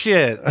derail this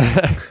shit.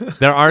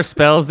 there are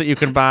spells that you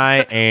can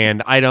buy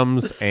and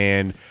items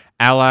and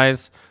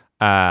allies.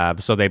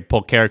 So they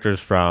pull characters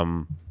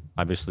from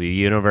obviously the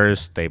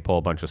universe. They pull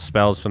a bunch of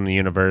spells from the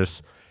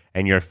universe,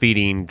 and you're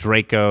feeding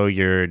Draco.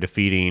 You're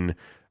defeating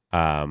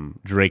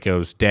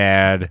Draco's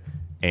dad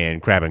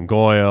and Crab and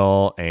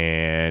Goyle,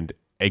 and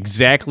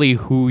exactly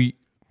who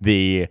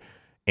the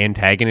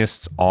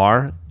antagonists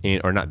are,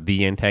 or not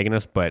the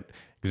antagonists, but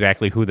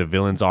exactly who the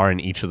villains are in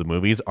each of the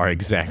movies are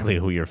exactly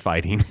who you're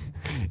fighting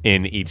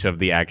in each of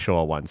the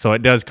actual ones. So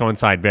it does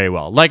coincide very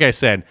well. Like I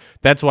said,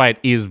 that's why it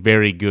is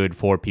very good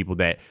for people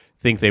that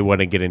think they want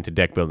to get into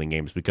deck building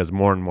games, because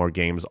more and more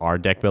games are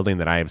deck building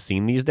that I have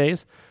seen these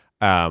days.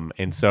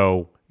 And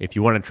so if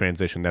you want to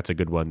transition, that's a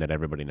good one that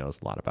everybody knows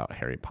a lot about,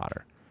 Harry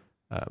Potter.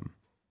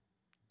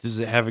 Does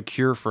it have a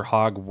cure for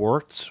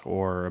Hogwarts,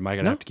 or am I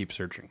gonna have to keep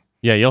searching?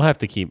 Yeah, you'll have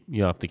to keep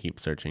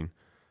searching.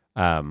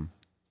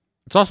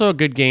 It's also a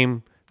good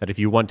game that if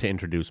you want to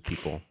introduce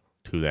people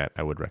to that,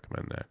 I would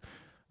recommend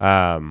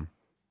that.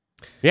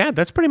 Yeah,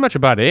 that's pretty much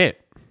about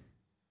it.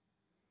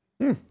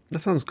 That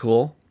sounds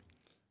cool.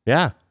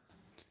 Yeah.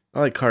 I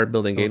like card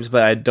building games,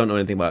 but I don't know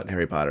anything about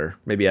Harry Potter.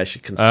 Maybe I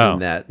should consume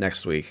that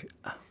next week.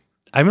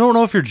 I don't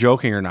know if you're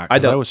joking or not. 'Cause I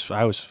don't.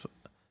 I was.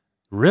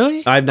 Really?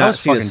 I've I not was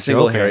seen a fucking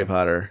single joking. Harry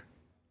Potter.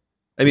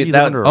 I You mean,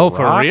 live under a Oh,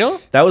 for rock? real?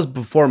 that was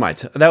before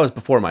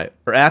my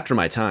or after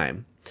my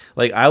time.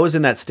 Like, I was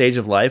in that stage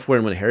of life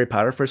when Harry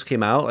Potter first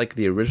came out, like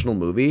the original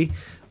movie,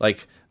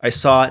 like I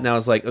saw it and I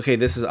was like, okay,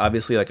 this is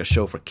obviously like a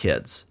show for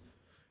kids.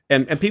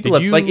 And people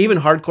Did have, like, you- even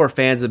hardcore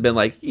fans have been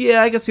like,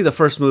 yeah, I can see the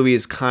first movie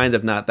is kind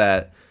of not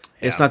that.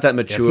 It's not that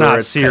mature. not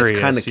It's serious,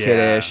 kind of yeah.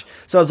 kiddish.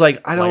 So I was like,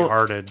 I don't.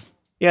 Lighthearted.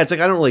 Yeah, it's like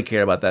I don't really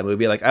care about that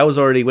movie. Like, I was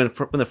already when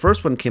the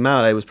first one came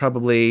out, I was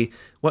probably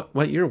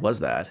what year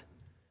was that?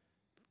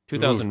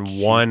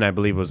 2001, I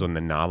believe, was when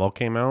the novel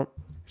came out.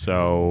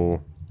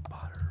 So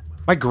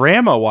My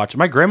grandma watched it.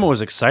 My grandma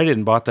was excited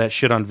and bought that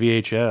shit on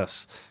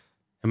VHS.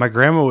 And my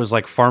grandma was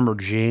like Farmer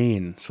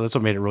Jane, so that's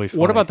what made it really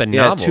funny. what about the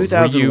Yeah, novel?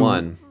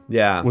 2001.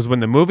 Yeah. Was when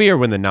the movie or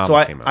when the novel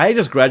So came out? I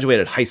just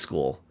graduated high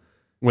school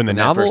when the when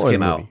that novel first or came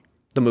the out. movie?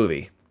 The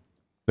movie.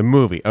 The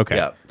movie. Okay.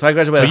 Yeah. So I So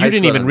graduated high you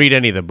didn't school even and- read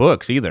any of the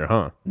books either,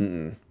 huh?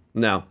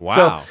 No. Wow.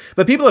 So,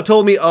 but people have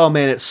told me, oh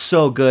man, it's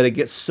so good. It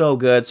gets so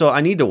good. So I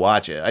need to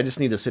watch it. I just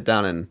need to sit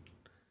down and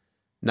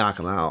knock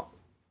them out.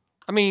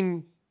 I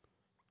mean,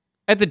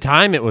 at the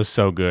time it was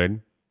so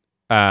good.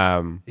 Yeah,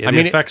 I the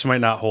mean, effects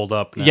might not hold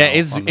up now yeah,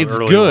 it's on the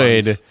early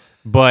good, ones.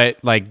 but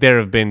like there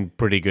have been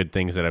pretty good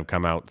things that have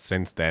come out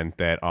since then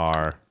that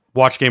are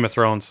Watch Game of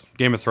Thrones.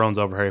 Game of Thrones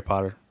over Harry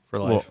Potter for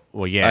life.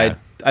 well yeah,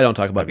 I don't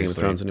talk about Game of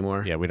Obviously. Thrones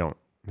anymore. yeah. We don't.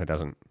 That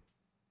doesn't.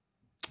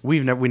 We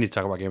need to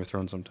talk about Game of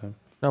Thrones sometime.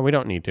 No, we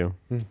don't need to.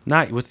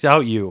 Not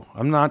without you.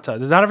 I'm not.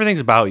 Not everything's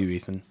about you,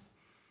 Ethan.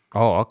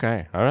 Oh,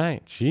 okay, all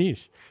right.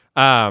 Jeez.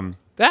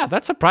 Yeah,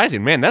 that's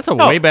surprising, man. That's a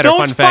way better don't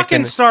fun fact.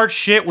 fucking Than, start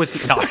shit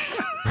with.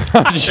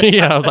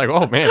 yeah, I was like,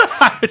 oh man.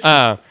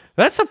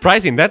 That's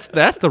surprising. That's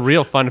the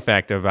real fun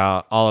fact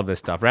about all of this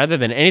stuff. Rather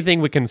than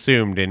anything we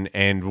consumed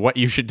and what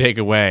you should take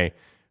away,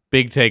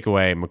 big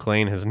takeaway,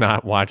 McLean has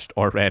not watched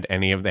or read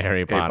any of the Harry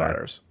Harry Potter.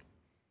 Potters.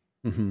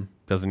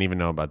 Doesn't even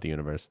know about the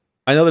universe.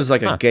 I know there's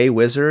like a gay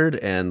wizard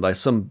and like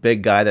some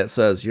big guy that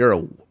says you're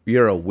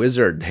a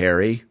wizard,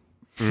 Harry.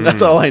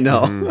 That's all I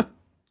know.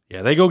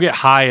 Yeah, they go get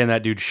high in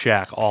that dude's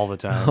shack all the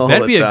time. All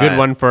That'd the be a good time.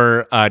 one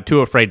for Too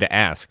Afraid to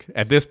Ask.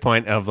 At this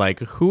point of like,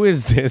 who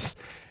is this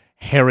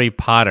Harry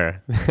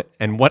Potter?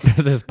 And what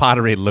does his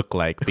pottery look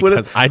like?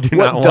 Because I do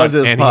not What does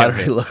want his any of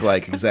pottery it. look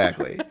like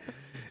exactly?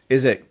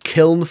 Is it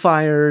kiln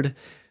fired?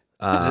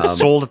 Is it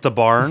sold at the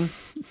barn?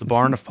 The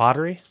barn of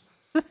pottery?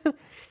 At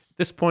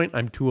this point,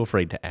 I'm too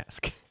afraid to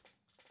ask.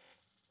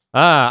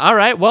 All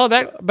right. Well,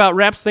 that about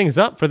wraps things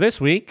up for this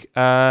week.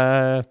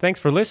 Thanks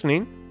for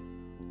listening.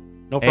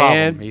 No problem.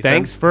 And Ethan.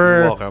 thanks You're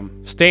for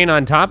welcome. staying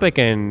on topic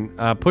and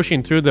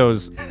pushing through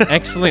those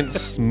excellent,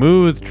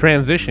 smooth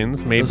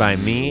transitions made by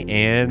me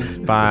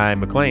and by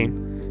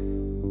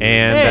McLean.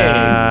 And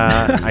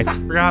I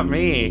Forgot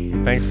me.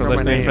 thanks for Forgot my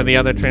listening for name. the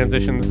other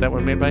transitions that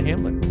were made by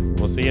Hamlet.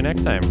 We'll see you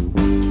next time.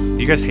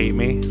 You guys hate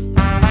me.